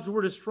God's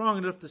word is strong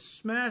enough to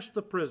smash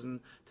the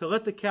prison, to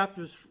let the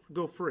captives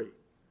go free.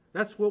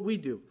 That's what we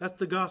do. That's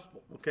the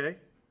gospel, okay?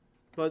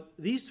 But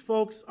these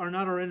folks are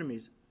not our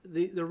enemies.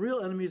 The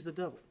real enemy is the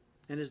devil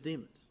and his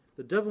demons.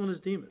 The devil and his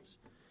demons.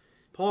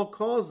 Paul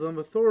calls them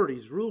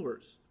authorities,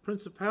 rulers,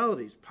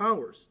 principalities,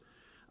 powers.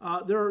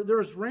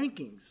 There's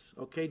rankings,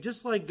 okay?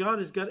 Just like God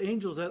has got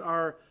angels that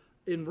are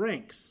in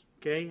ranks,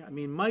 okay? I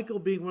mean, Michael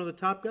being one of the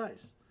top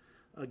guys.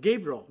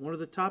 Gabriel, one of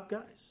the top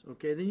guys,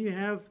 okay? Then you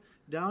have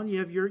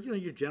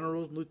your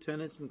generals,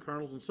 lieutenants, and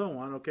colonels, and so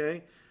on,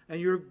 okay? And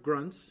your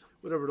grunts,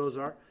 whatever those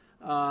are.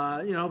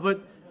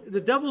 But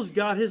the devil's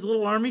got his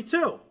little army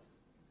too.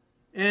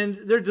 And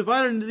they're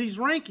divided into these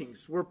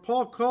rankings where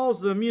Paul calls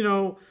them,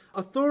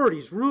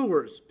 authorities,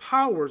 rulers,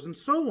 powers, and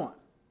so on.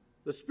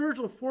 The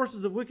spiritual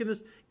forces of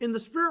wickedness in the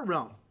spirit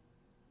realm.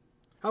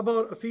 How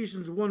about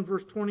Ephesians 1,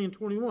 verse 20 and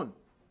 21?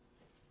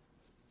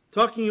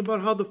 Talking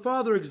about how the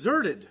Father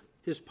exerted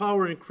His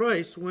power in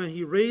Christ when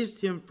He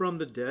raised Him from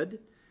the dead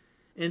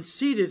and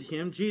seated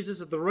Him,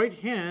 Jesus, at the right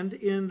hand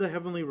in the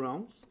heavenly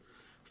realms,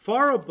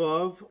 far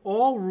above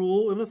all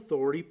rule and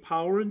authority,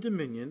 power and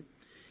dominion,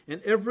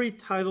 and every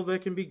title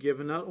that can be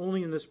given, not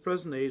only in this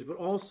present age, but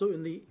also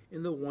in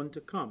the one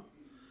to come.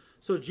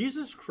 So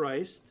Jesus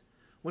Christ,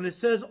 when it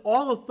says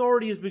all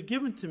authority has been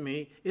given to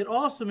me, it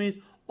also means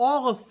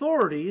all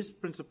authorities,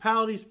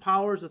 principalities,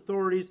 powers,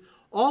 authorities,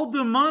 all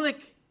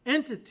demonic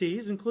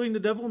entities, including the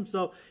devil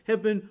himself,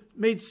 have been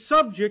made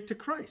subject to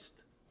Christ.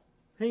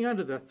 Hang on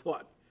to that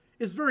thought.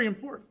 It's very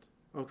important,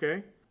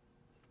 okay?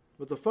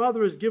 But the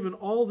Father has given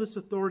all this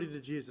authority to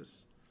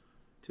Jesus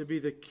to be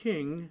the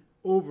king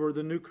over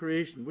the new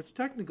creation, which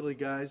technically,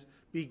 guys,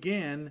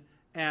 began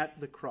at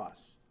the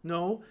cross.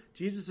 No,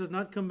 Jesus has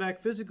not come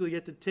back physically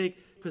yet to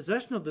take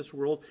possession of this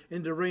world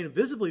and to reign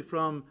visibly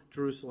from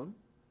Jerusalem.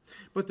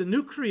 But the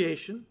new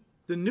creation,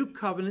 the new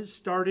covenant,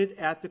 started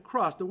at the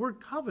cross. The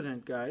word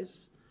covenant,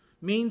 guys,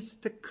 means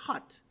to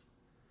cut.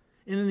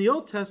 And in the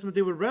Old Testament,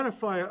 they would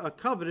ratify a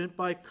covenant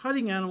by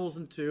cutting animals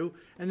in two,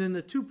 and then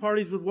the two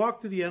parties would walk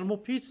through the animal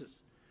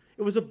pieces.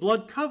 It was a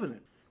blood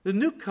covenant. The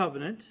new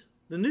covenant,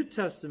 the New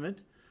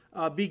Testament,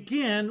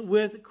 began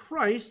with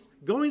Christ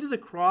going to the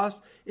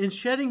cross and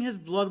shedding His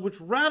blood, which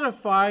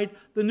ratified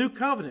the new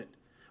covenant,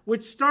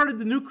 which started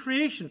the new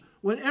creation.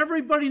 When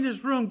everybody in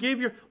this room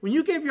when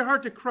you gave your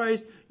heart to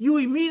Christ, you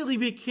immediately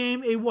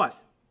became a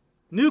what?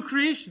 New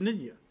creation,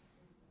 didn't you?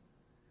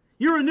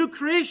 You're a new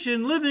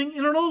creation living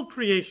in an old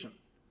creation.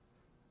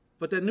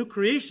 But that new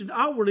creation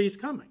outwardly is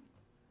coming.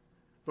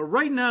 But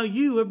right now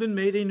you have been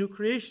made a new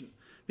creation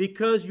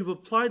because you've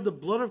applied the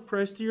blood of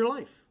Christ to your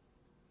life.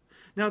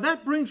 Now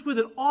that brings with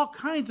it all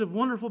kinds of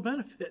wonderful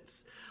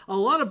benefits. A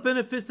lot of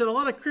benefits that a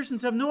lot of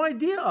Christians have no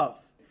idea of.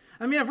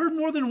 I mean, I've heard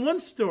more than one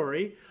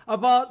story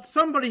about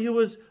somebody who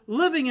was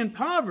living in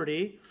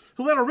poverty,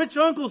 who had a rich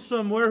uncle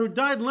somewhere who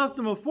died and left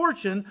them a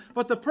fortune,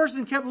 but the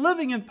person kept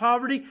living in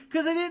poverty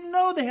because they didn't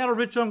know they had a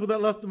rich uncle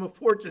that left them a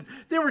fortune.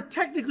 They were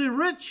technically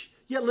rich,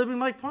 yet living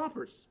like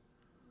paupers.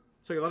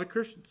 It's like a lot of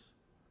Christians.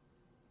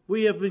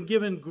 We have been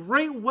given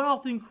great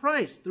wealth in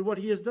Christ through what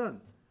he has done.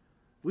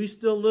 We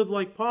still live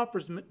like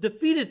paupers,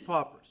 defeated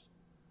paupers,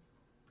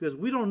 because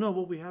we don't know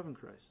what we have in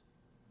Christ.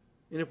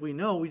 And if we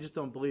know, we just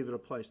don't believe it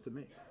applies to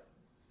me.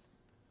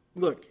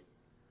 Look,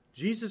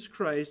 Jesus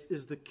Christ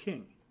is the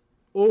king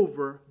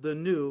over the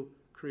new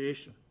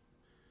creation.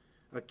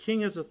 A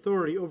king has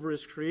authority over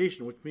his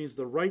creation, which means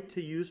the right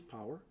to use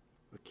power.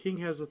 A king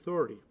has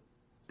authority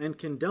and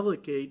can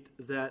delegate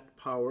that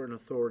power and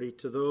authority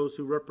to those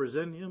who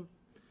represent him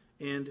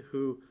and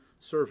who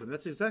serve him.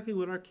 That's exactly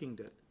what our king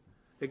did.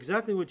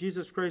 Exactly what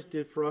Jesus Christ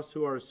did for us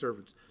who are his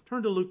servants.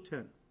 Turn to Luke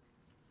 10.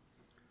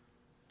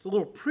 It's a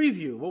little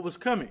preview of what was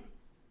coming.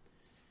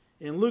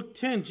 In Luke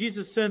 10,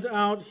 Jesus sent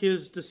out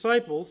his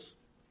disciples,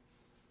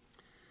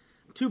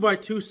 2 by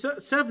 2,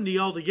 70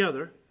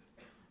 altogether.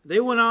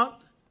 They went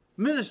out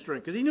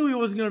ministering because he knew he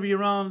wasn't going to be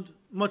around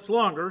much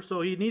longer,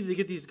 so he needed to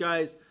get these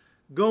guys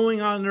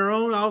going on their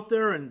own out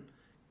there and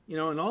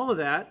all of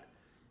that.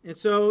 And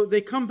so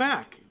they come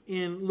back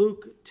in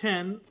Luke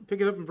 10,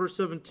 pick it up in verse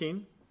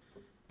 17.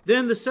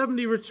 Then the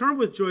 70 returned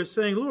with joy,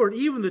 saying, Lord,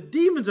 even the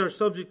demons are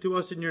subject to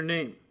us in your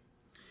name.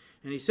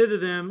 And he said to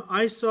them,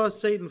 I saw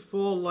Satan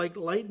fall like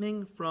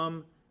lightning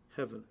from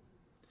heaven.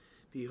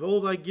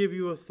 Behold, I give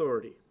you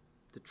authority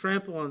to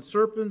trample on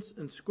serpents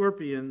and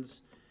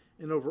scorpions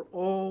and over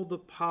all the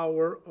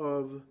power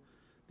of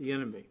the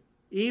enemy.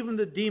 Even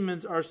the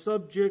demons are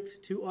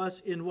subject to us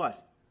in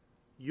what?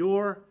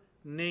 Your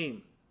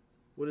name.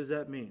 What does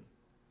that mean?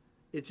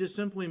 It just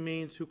simply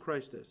means who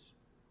Christ is.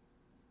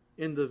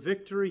 In the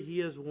victory he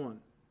has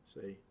won,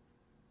 see?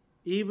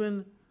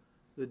 Even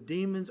the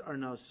demons are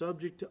now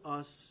subject to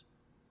us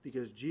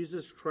because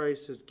Jesus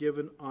Christ has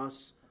given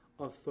us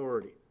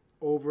authority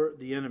over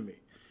the enemy.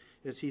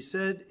 As he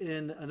said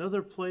in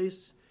another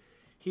place,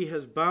 he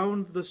has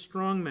bound the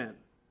strong man.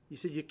 He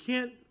said you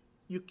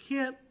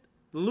can't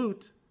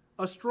loot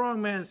a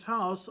strong man's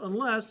house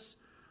unless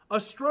a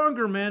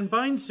stronger man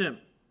binds him.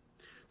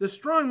 The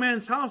strong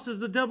man's house is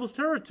the devil's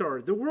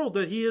territory, the world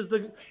that he is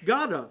the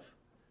God of.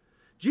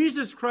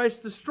 Jesus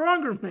Christ, the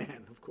stronger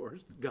man, of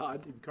course,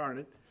 God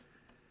incarnate,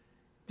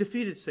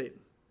 defeated Satan.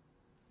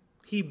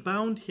 He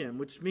bound him,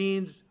 which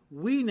means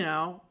we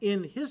now,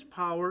 in his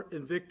power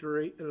and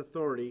victory and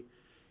authority,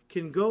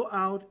 can go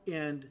out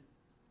and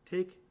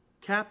take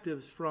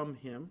captives from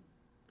him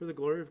for the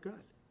glory of God.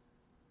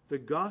 The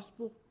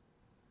gospel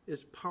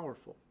is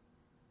powerful,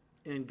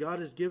 and God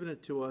has given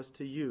it to us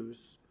to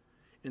use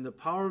in the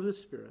power of the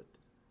Spirit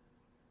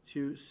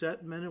to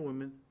set men and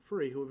women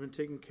free who have been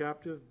taken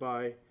captive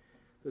by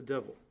the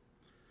devil.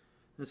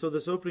 And so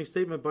this opening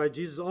statement by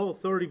Jesus, all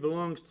authority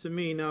belongs to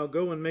me, now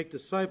go and make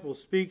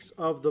disciples, speaks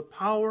of the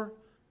power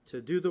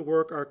to do the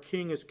work our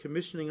King is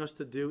commissioning us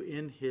to do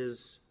in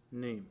his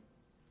name.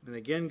 And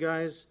again,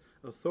 guys,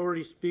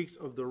 authority speaks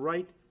of the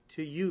right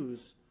to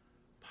use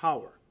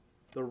power.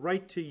 The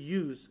right to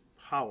use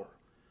power.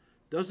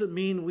 Doesn't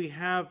mean we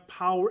have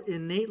power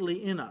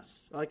innately in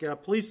us, like a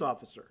police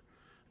officer.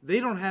 They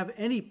don't have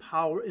any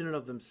power in and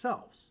of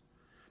themselves,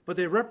 but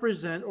they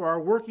represent or are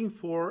working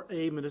for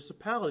a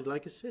municipality,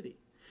 like a city.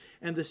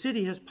 And the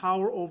city has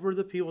power over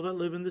the people that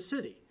live in the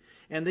city.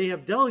 And they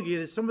have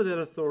delegated some of that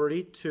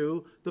authority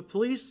to the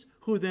police,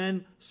 who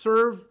then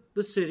serve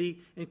the city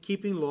in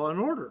keeping law and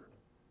order.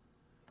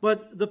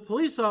 But the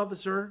police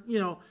officer,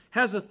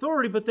 has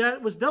authority, but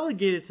that was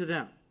delegated to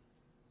them.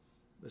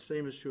 The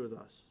same is true with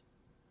us.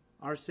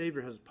 Our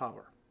Savior has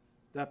power.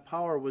 That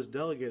power was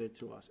delegated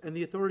to us, and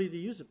the authority to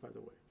use it, by the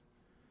way.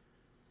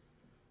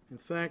 In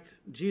fact,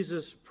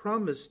 Jesus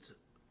promised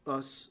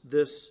us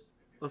this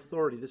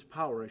authority, this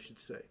power, I should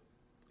say,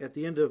 at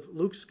the end of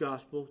Luke's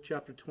Gospel,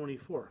 chapter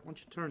 24. Why don't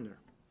you turn there?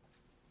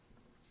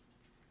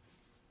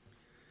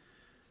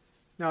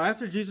 Now,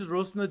 after Jesus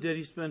rose from the dead,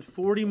 he spent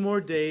 40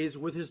 more days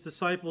with his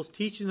disciples,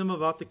 teaching them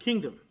about the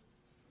kingdom.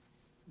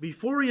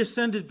 Before he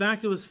ascended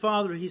back to his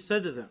Father, he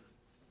said to them,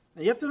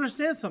 now you have to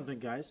understand something,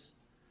 guys.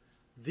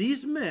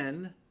 These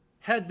men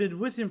had been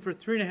with him for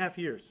 3.5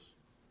 years.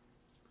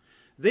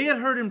 They had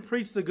heard him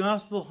preach the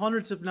gospel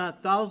hundreds, if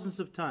not thousands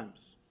of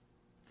times.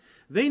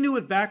 They knew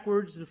it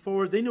backwards and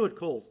forward. They knew it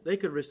cold. They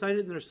could recite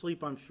it in their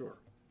sleep, I'm sure.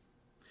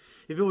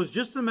 If it was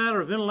just a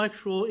matter of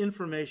intellectual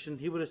information,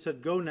 he would have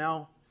said, go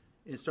now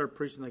and start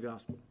preaching the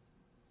gospel.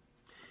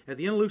 At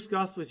the end of Luke's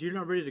gospel, you're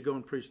not ready to go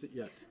and preach it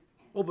yet.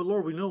 Oh, but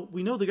Lord,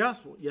 we know the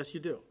gospel. Yes,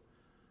 you do.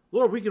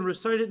 Lord, we can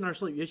recite it in our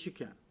sleep. Yes, you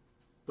can.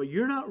 But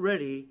you're not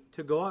ready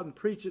to go out and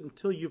preach it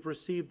until you've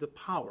received the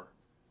power.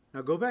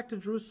 Now go back to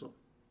Jerusalem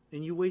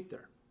and you wait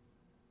there.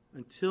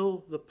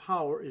 until the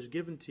power is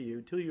given to you,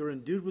 until you're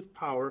endued with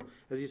power.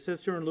 As he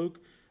says here in Luke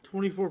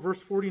 24, verse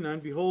 49,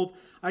 behold,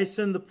 I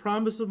send the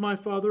promise of my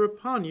Father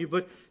upon you,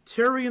 but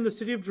tarry in the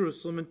city of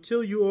Jerusalem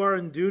until you are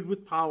endued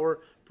with power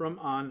from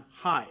on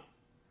high.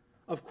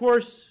 Of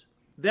course,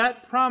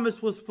 that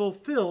promise was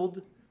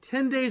fulfilled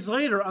 10 days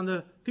later on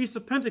the Feast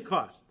of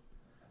Pentecost.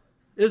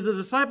 As the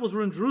disciples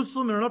were in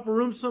Jerusalem in an upper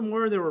room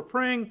somewhere, they were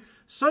praying,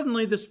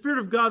 suddenly the Spirit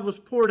of God was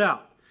poured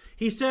out.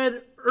 He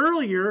said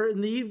earlier,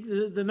 in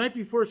the night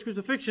before his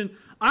crucifixion,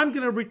 I'm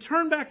going to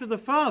return back to the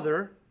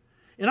Father,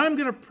 and I'm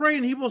going to pray,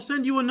 and he will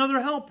send you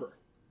another helper,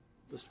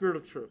 the Spirit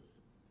of truth.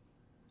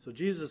 So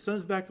Jesus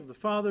ascends back to the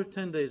Father.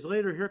 10 days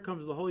later, here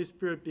comes the Holy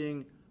Spirit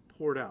being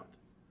poured out.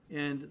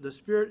 And the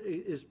Spirit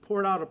is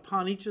poured out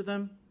upon each of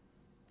them.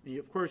 And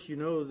of course, you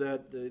know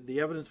that the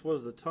evidence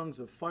was the tongues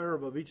of fire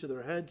above each of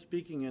their heads,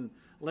 speaking in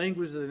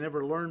language that they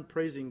never learned,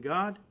 praising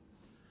God.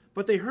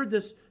 But they heard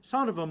this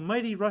sound of a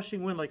mighty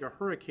rushing wind like a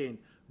hurricane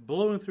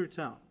blowing through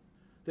town.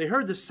 They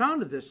heard the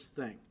sound of this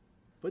thing,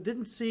 but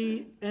didn't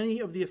see any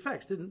of the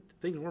effects.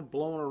 Things weren't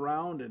blowing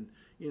around and,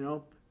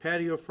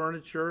 patio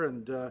furniture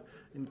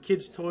and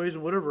kids' toys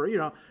and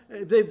whatever,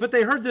 But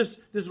they heard this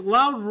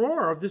loud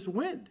roar of this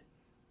wind.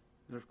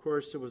 And of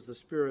course, it was the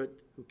Spirit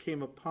who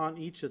came upon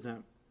each of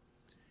them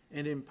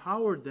and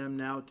empowered them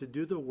now to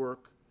do the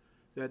work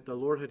that the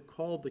Lord had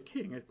called the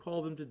king, had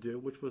called them to do,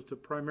 which was to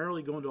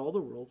primarily go into all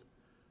the world,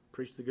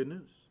 preach the good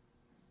news.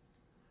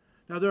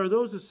 Now, there are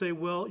those that say,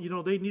 well,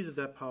 they needed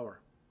that power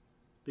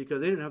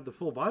because they didn't have the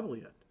full Bible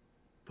yet.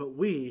 But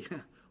we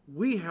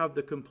have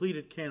the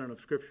completed canon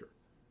of Scripture.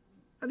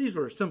 And these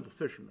were simple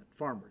fishermen,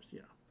 farmers,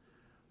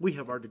 We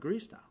have our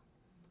degrees now.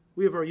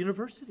 We have our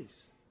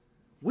universities.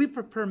 We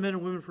prepare men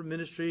and women for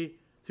ministry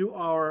through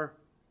our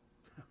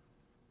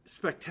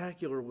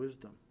spectacular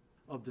wisdom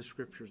of the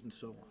Scriptures and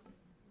so on.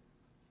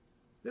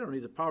 They don't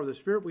need the power of the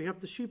Spirit. We have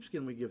the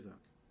sheepskin we give them.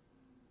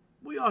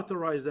 We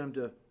authorize them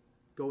to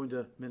go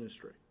into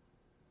ministry.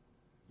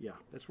 Yeah,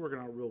 that's working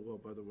out real well,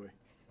 by the way.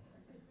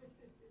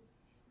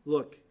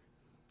 Look,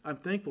 I'm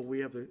thankful we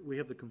have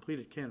the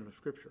completed canon of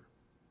Scripture.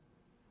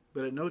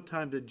 But at no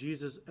time did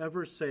Jesus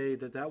ever say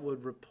that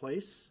would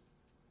replace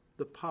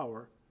the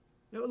power.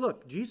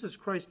 Look, Jesus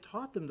Christ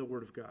taught them the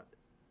Word of God.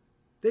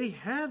 They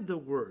had the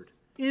Word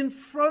in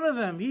front of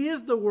them. He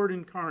is the Word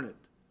incarnate.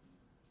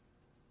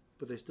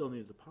 But they still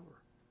needed the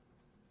power.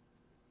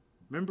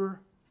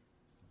 Remember,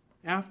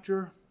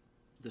 after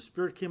the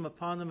Spirit came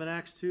upon them in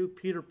Acts 2,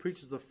 Peter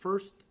preaches the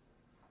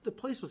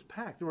place was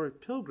packed. There were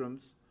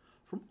pilgrims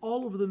from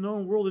all over the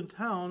known world in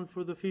town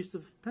for the Feast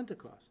of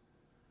Pentecost.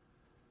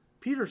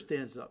 Peter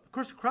stands up. Of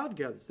course, the crowd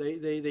gathers.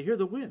 They hear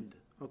the wind.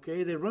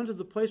 Okay, they run to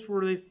the place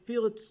where they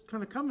feel it's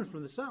kind of coming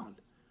from the sound.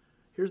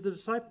 Here's the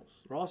disciples.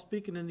 They're all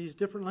speaking in these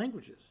different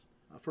languages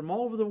from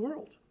all over the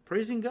world,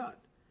 praising God.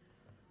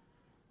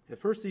 At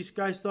first, these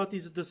guys thought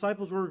these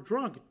disciples were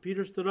drunk.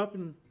 Peter stood up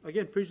and,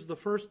 again, preaches the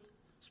first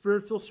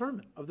Spirit-filled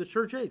sermon of the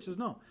church age. He says,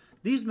 no,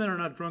 these men are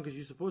not drunk as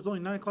you suppose. It's only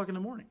 9 o'clock in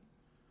the morning.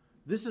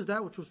 This is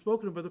that which was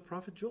spoken by the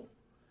prophet Joel.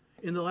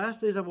 In the last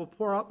days, I will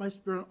pour out my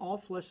Spirit on all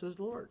flesh, says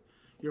the Lord.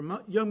 Your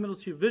young men will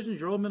see visions.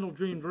 Your old men will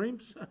dream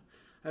dreams.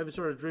 I haven't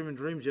started dreaming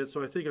dreams yet,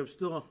 so I think I'm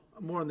still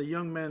more on the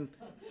young men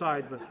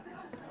side.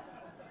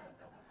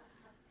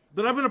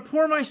 But I'm going to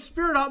pour my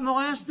Spirit out in the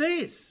last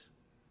days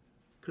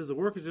because the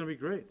work is going to be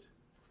great.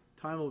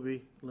 Time will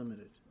be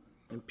limited.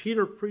 And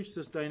Peter preached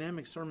this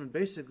dynamic sermon,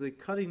 basically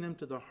cutting them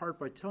to the heart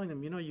by telling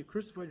them, you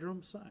crucified your own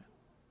Messiah.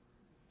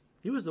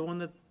 He was the one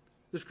that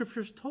the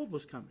Scriptures told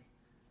was coming.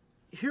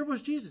 Here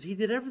was Jesus. He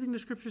did everything the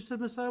Scripture said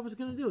Messiah was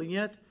going to do. And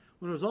yet,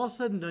 when it was all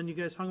said and done, you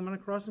guys hung him on a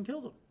cross and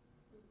killed him.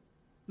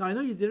 Now, I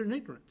know you did it in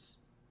ignorance.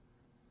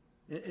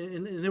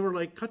 And they were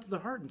like cut to the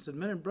heart and said,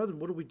 men and brethren,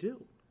 what do we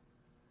do?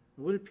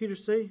 And what did Peter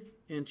say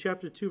in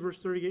chapter 2,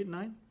 verse 38 and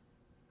 9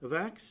 of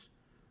Acts?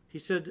 He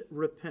said,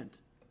 repent,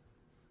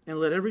 and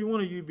let every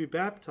one of you be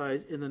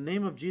baptized in the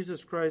name of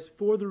Jesus Christ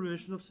for the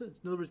remission of sins.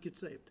 In other words, get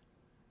saved.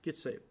 Get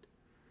saved.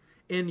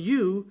 And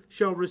you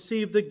shall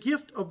receive the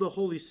gift of the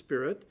Holy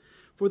Spirit,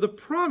 for the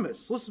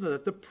promise, listen to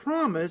that, the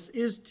promise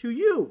is to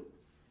you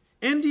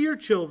and to your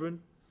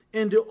children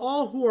and to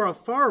all who are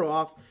afar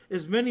off,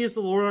 as many as the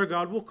Lord our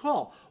God will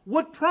call.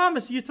 What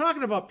promise are you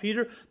talking about,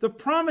 Peter? The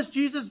promise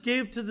Jesus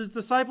gave to the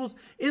disciples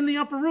in the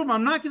upper room.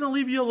 I'm not going to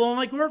leave you alone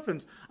like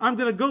orphans. I'm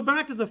going to go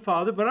back to the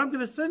Father, but I'm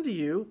going to send to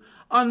you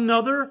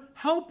another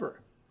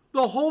helper,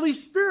 the Holy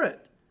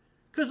Spirit.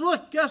 Because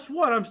look, guess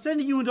what? I'm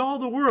sending you into all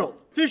the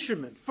world.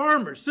 Fishermen,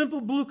 farmers,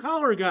 simple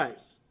blue-collar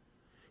guys.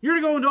 You're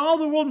going to go into all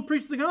the world and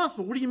preach the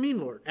gospel. What do you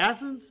mean, Lord?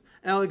 Athens?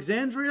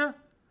 Alexandria?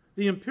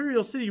 The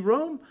imperial city,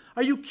 Rome?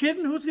 Are you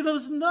kidding? Who's going to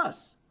listen to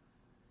us?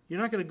 You're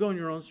not going to go in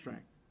your own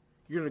strength.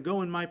 You're going to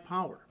go in my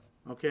power,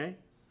 okay?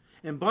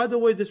 And by the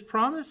way, this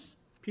promise,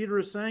 Peter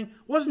is saying,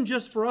 wasn't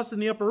just for us in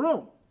the upper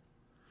room.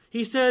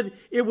 He said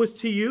it was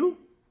to you,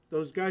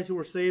 those guys who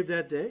were saved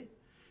that day,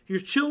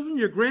 your children,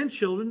 your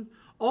grandchildren,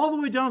 all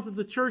the way down to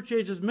the church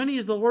age, as many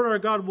as the Lord our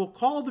God will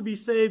call to be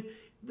saved,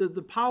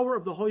 the power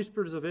of the Holy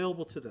Spirit is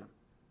available to them.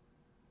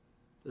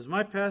 As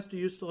my pastor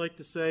used to like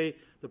to say,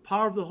 the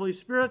power of the Holy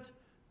Spirit,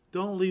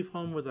 don't leave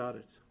home without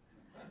it.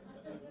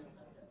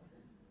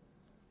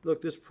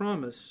 Look, this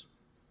promise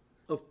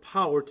of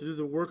power to do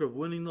the work of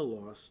winning the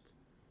lost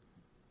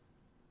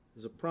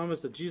is a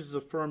promise that Jesus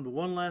affirmed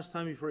one last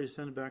time before he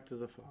ascended back to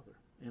the Father.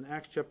 In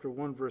Acts chapter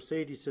 1, verse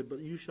 8, he said, but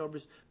you shall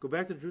go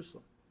back to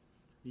Jerusalem.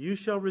 You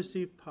shall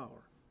receive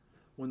power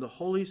when the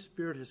Holy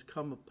Spirit has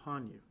come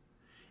upon you.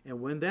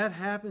 And when that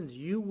happens,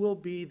 you will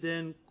be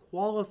then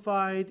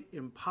qualified,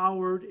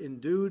 empowered,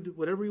 endued,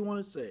 whatever you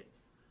want to say,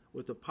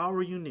 with the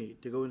power you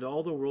need to go into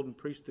all the world and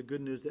preach the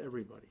good news to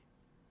everybody.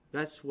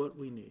 That's what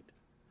we need.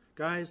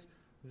 Guys,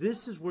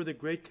 this is where the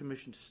Great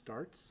Commission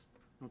starts,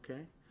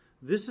 okay?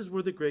 This is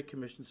where the Great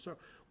Commission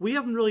starts. We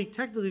haven't really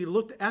technically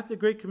looked at the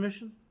Great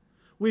Commission.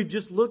 We've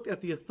just looked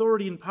at the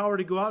authority and power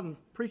to go out and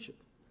preach it.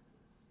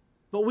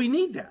 But we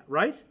need that,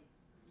 right?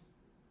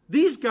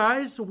 These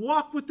guys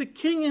walked with the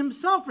King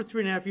himself for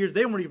 3.5 years.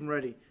 They weren't even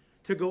ready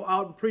to go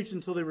out and preach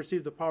until they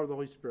received the power of the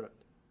Holy Spirit.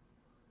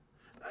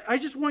 I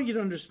just want you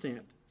to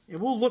understand, and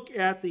we'll look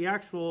at the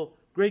actual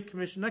Great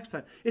Commission next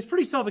time. It's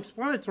pretty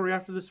self-explanatory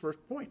after this first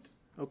point,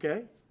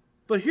 okay?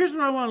 But here's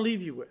what I want to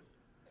leave you with.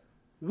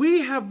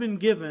 We have been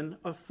given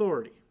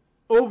authority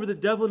over the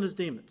devil and his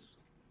demons.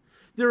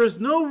 There is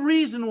no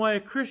reason why a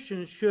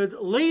Christian should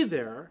lay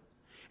there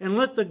and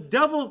let the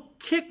devil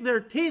kick their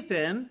teeth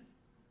in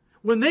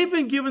when they've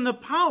been given the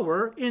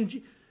power.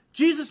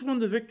 Jesus won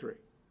the victory.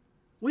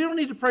 We don't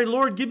need to pray,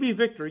 Lord, give me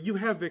victory. You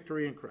have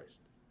victory in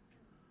Christ.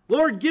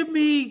 Lord, give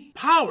me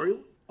power.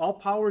 All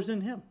power is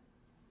in him.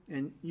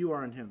 And you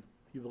are in him.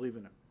 You believe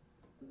in him.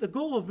 The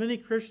goal of many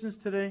Christians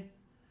today,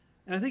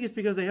 and I think it's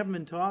because they haven't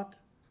been taught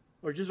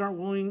or just aren't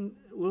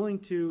willing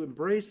to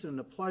embrace and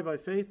apply by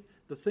faith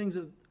the things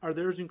that are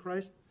theirs in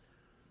Christ.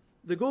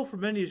 The goal for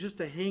many is just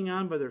to hang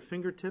on by their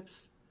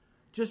fingertips,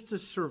 just to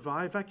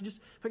survive. If I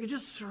could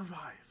just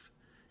survive,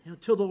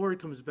 until the Lord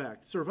comes back.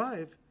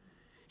 Survive.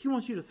 He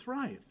wants you to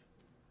thrive.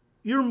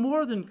 You're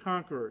more than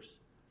conquerors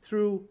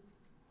through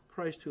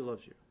Christ who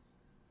loves you.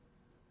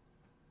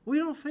 We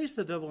don't face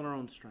the devil in our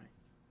own strength.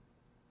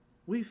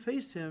 We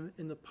face him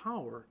in the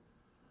power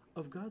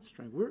of God's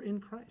strength. We're in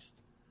Christ.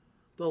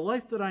 The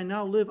life that I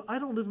now live, I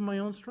don't live in my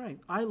own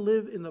strength. I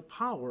live in the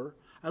power.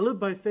 I live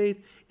by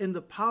faith in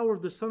the power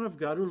of the Son of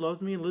God who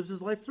loves me and lives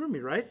his life through me,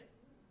 right?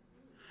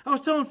 I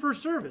was telling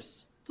first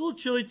service, it's a little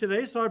chilly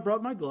today, so I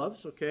brought my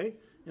gloves, okay,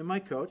 and my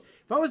coat.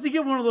 If I was to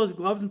get one of those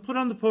gloves and put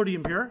on the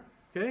podium here,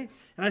 okay,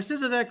 and I said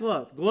to that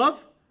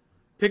glove,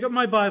 pick up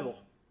my Bible,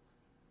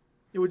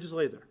 it would just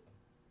lay there.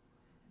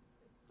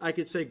 I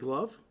could say,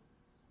 glove,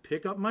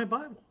 pick up my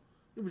Bible.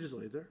 It would just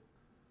lay there.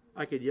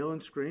 I could yell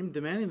and scream,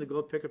 demanding the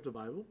glove pick up the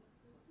Bible.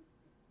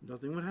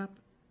 Nothing would happen.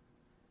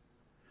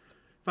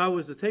 If I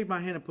was to take my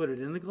hand and put it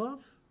in the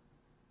glove,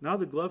 now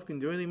the glove can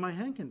do anything my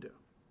hand can do.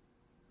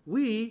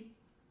 We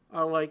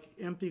are like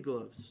empty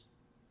gloves.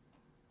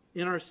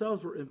 In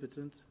ourselves, we're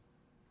impotent.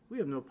 We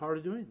have no power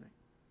to do anything.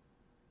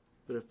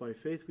 But if by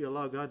faith we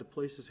allow God to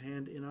place his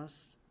hand in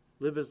us,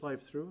 live his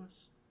life through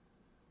us,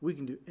 we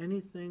can do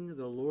anything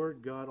the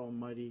Lord God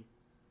Almighty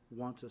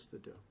wants us to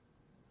do.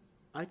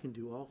 I can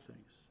do all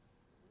things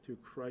through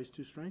Christ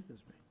who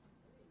strengthens me.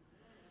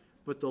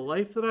 But the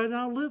life that I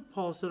now live,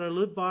 Paul said, I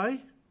live by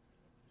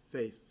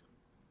faith.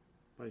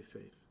 By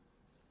faith.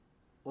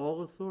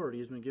 All authority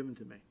has been given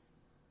to me.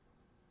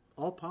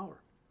 All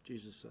power,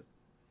 Jesus said.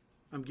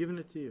 I'm giving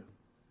it to you.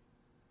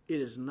 It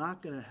is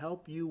not going to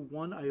help you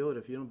one iota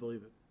if you don't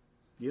believe it.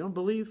 You don't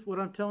believe what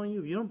I'm telling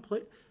you? If you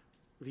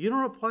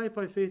don't apply it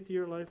by faith to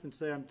your life and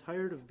say, I'm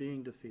tired of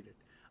being defeated.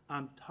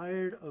 I'm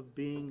tired of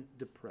being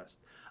depressed.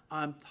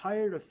 I'm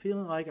tired of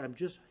feeling like I'm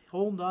just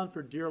holding on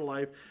for dear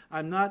life.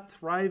 I'm not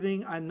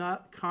thriving. I'm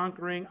not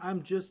conquering.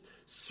 I'm just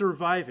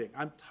surviving.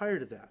 I'm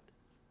tired of that.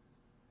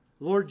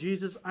 Lord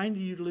Jesus, I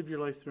need you to live your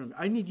life through me.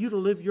 I need you to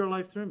live your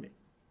life through me.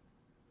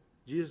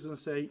 Jesus is going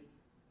to say,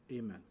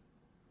 amen.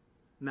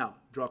 Now,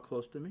 draw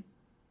close to me.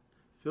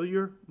 Fill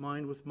your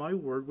mind with my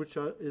word, which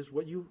is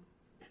what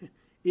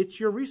it's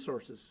your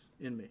resources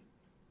in me.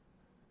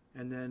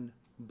 And then,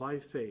 by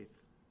faith,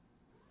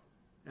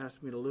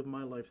 ask me to live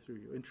my life through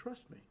you. And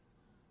trust me.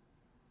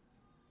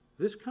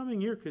 This coming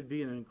year could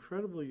be an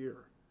incredible year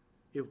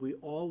if we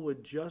all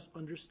would just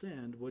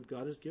understand what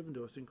God has given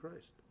to us in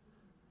Christ.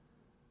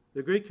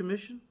 The Great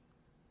Commission,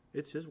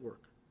 it's his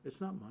work.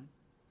 It's not mine.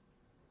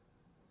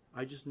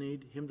 I just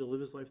need him to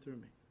live his life through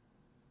me.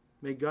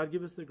 May God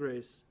give us the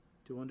grace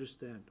to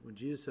understand. When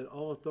Jesus said,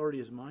 all authority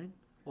is mine,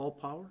 all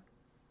power,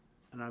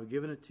 and I've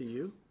given it to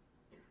you,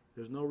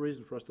 there's no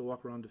reason for us to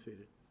walk around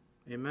defeated.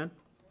 Amen? Amen.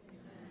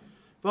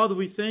 Father,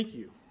 we thank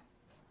you.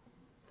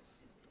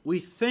 We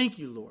thank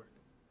you, Lord,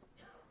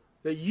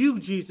 that you,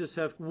 Jesus,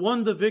 have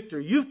won the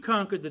victory. You've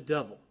conquered the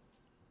devil.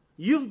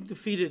 You've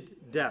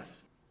defeated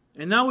death.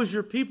 And now as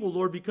your people,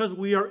 Lord, because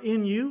we are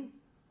in you,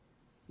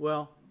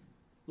 well,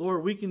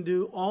 Lord, we can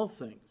do all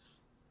things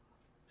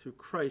through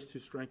Christ who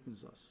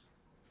strengthens us.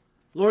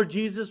 Lord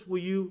Jesus, will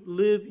you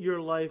live your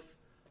life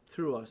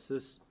through us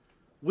this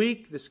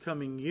week, this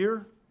coming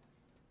year?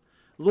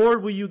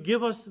 Lord, will you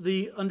give us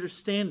the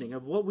understanding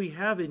of what we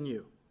have in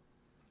you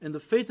and the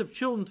faith of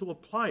children to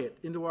apply it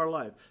into our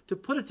life, to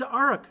put it to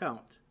our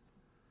account,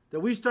 that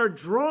we start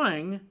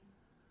drawing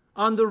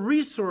on the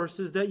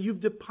resources that you've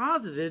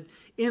deposited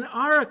in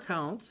our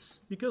accounts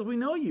because we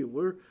know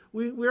you.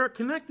 We are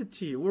connected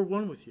to you. We're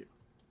one with you.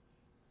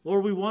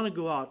 Lord, we want to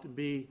go out and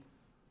be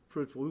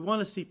fruitful. We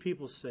want to see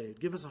people saved.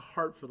 Give us a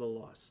heart for the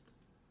lost.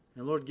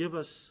 And Lord, give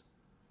us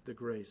the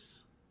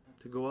grace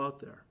to go out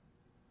there,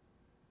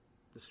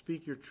 to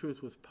speak your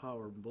truth with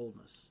power and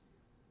boldness.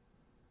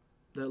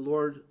 That,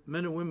 Lord,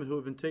 men and women who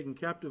have been taken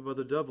captive by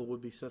the devil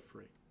would be set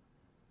free,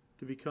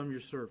 to become your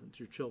servants,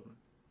 your children.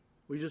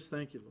 We just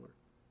thank you, Lord.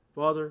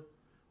 Father,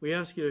 we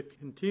ask you to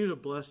continue to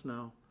bless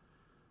now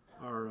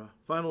our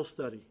final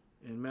study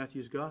in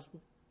Matthew's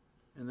Gospel,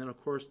 and then,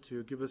 of course,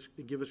 to give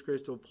us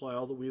grace to apply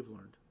all that we have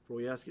learned. For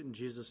we ask it in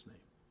Jesus'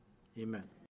 name. Amen.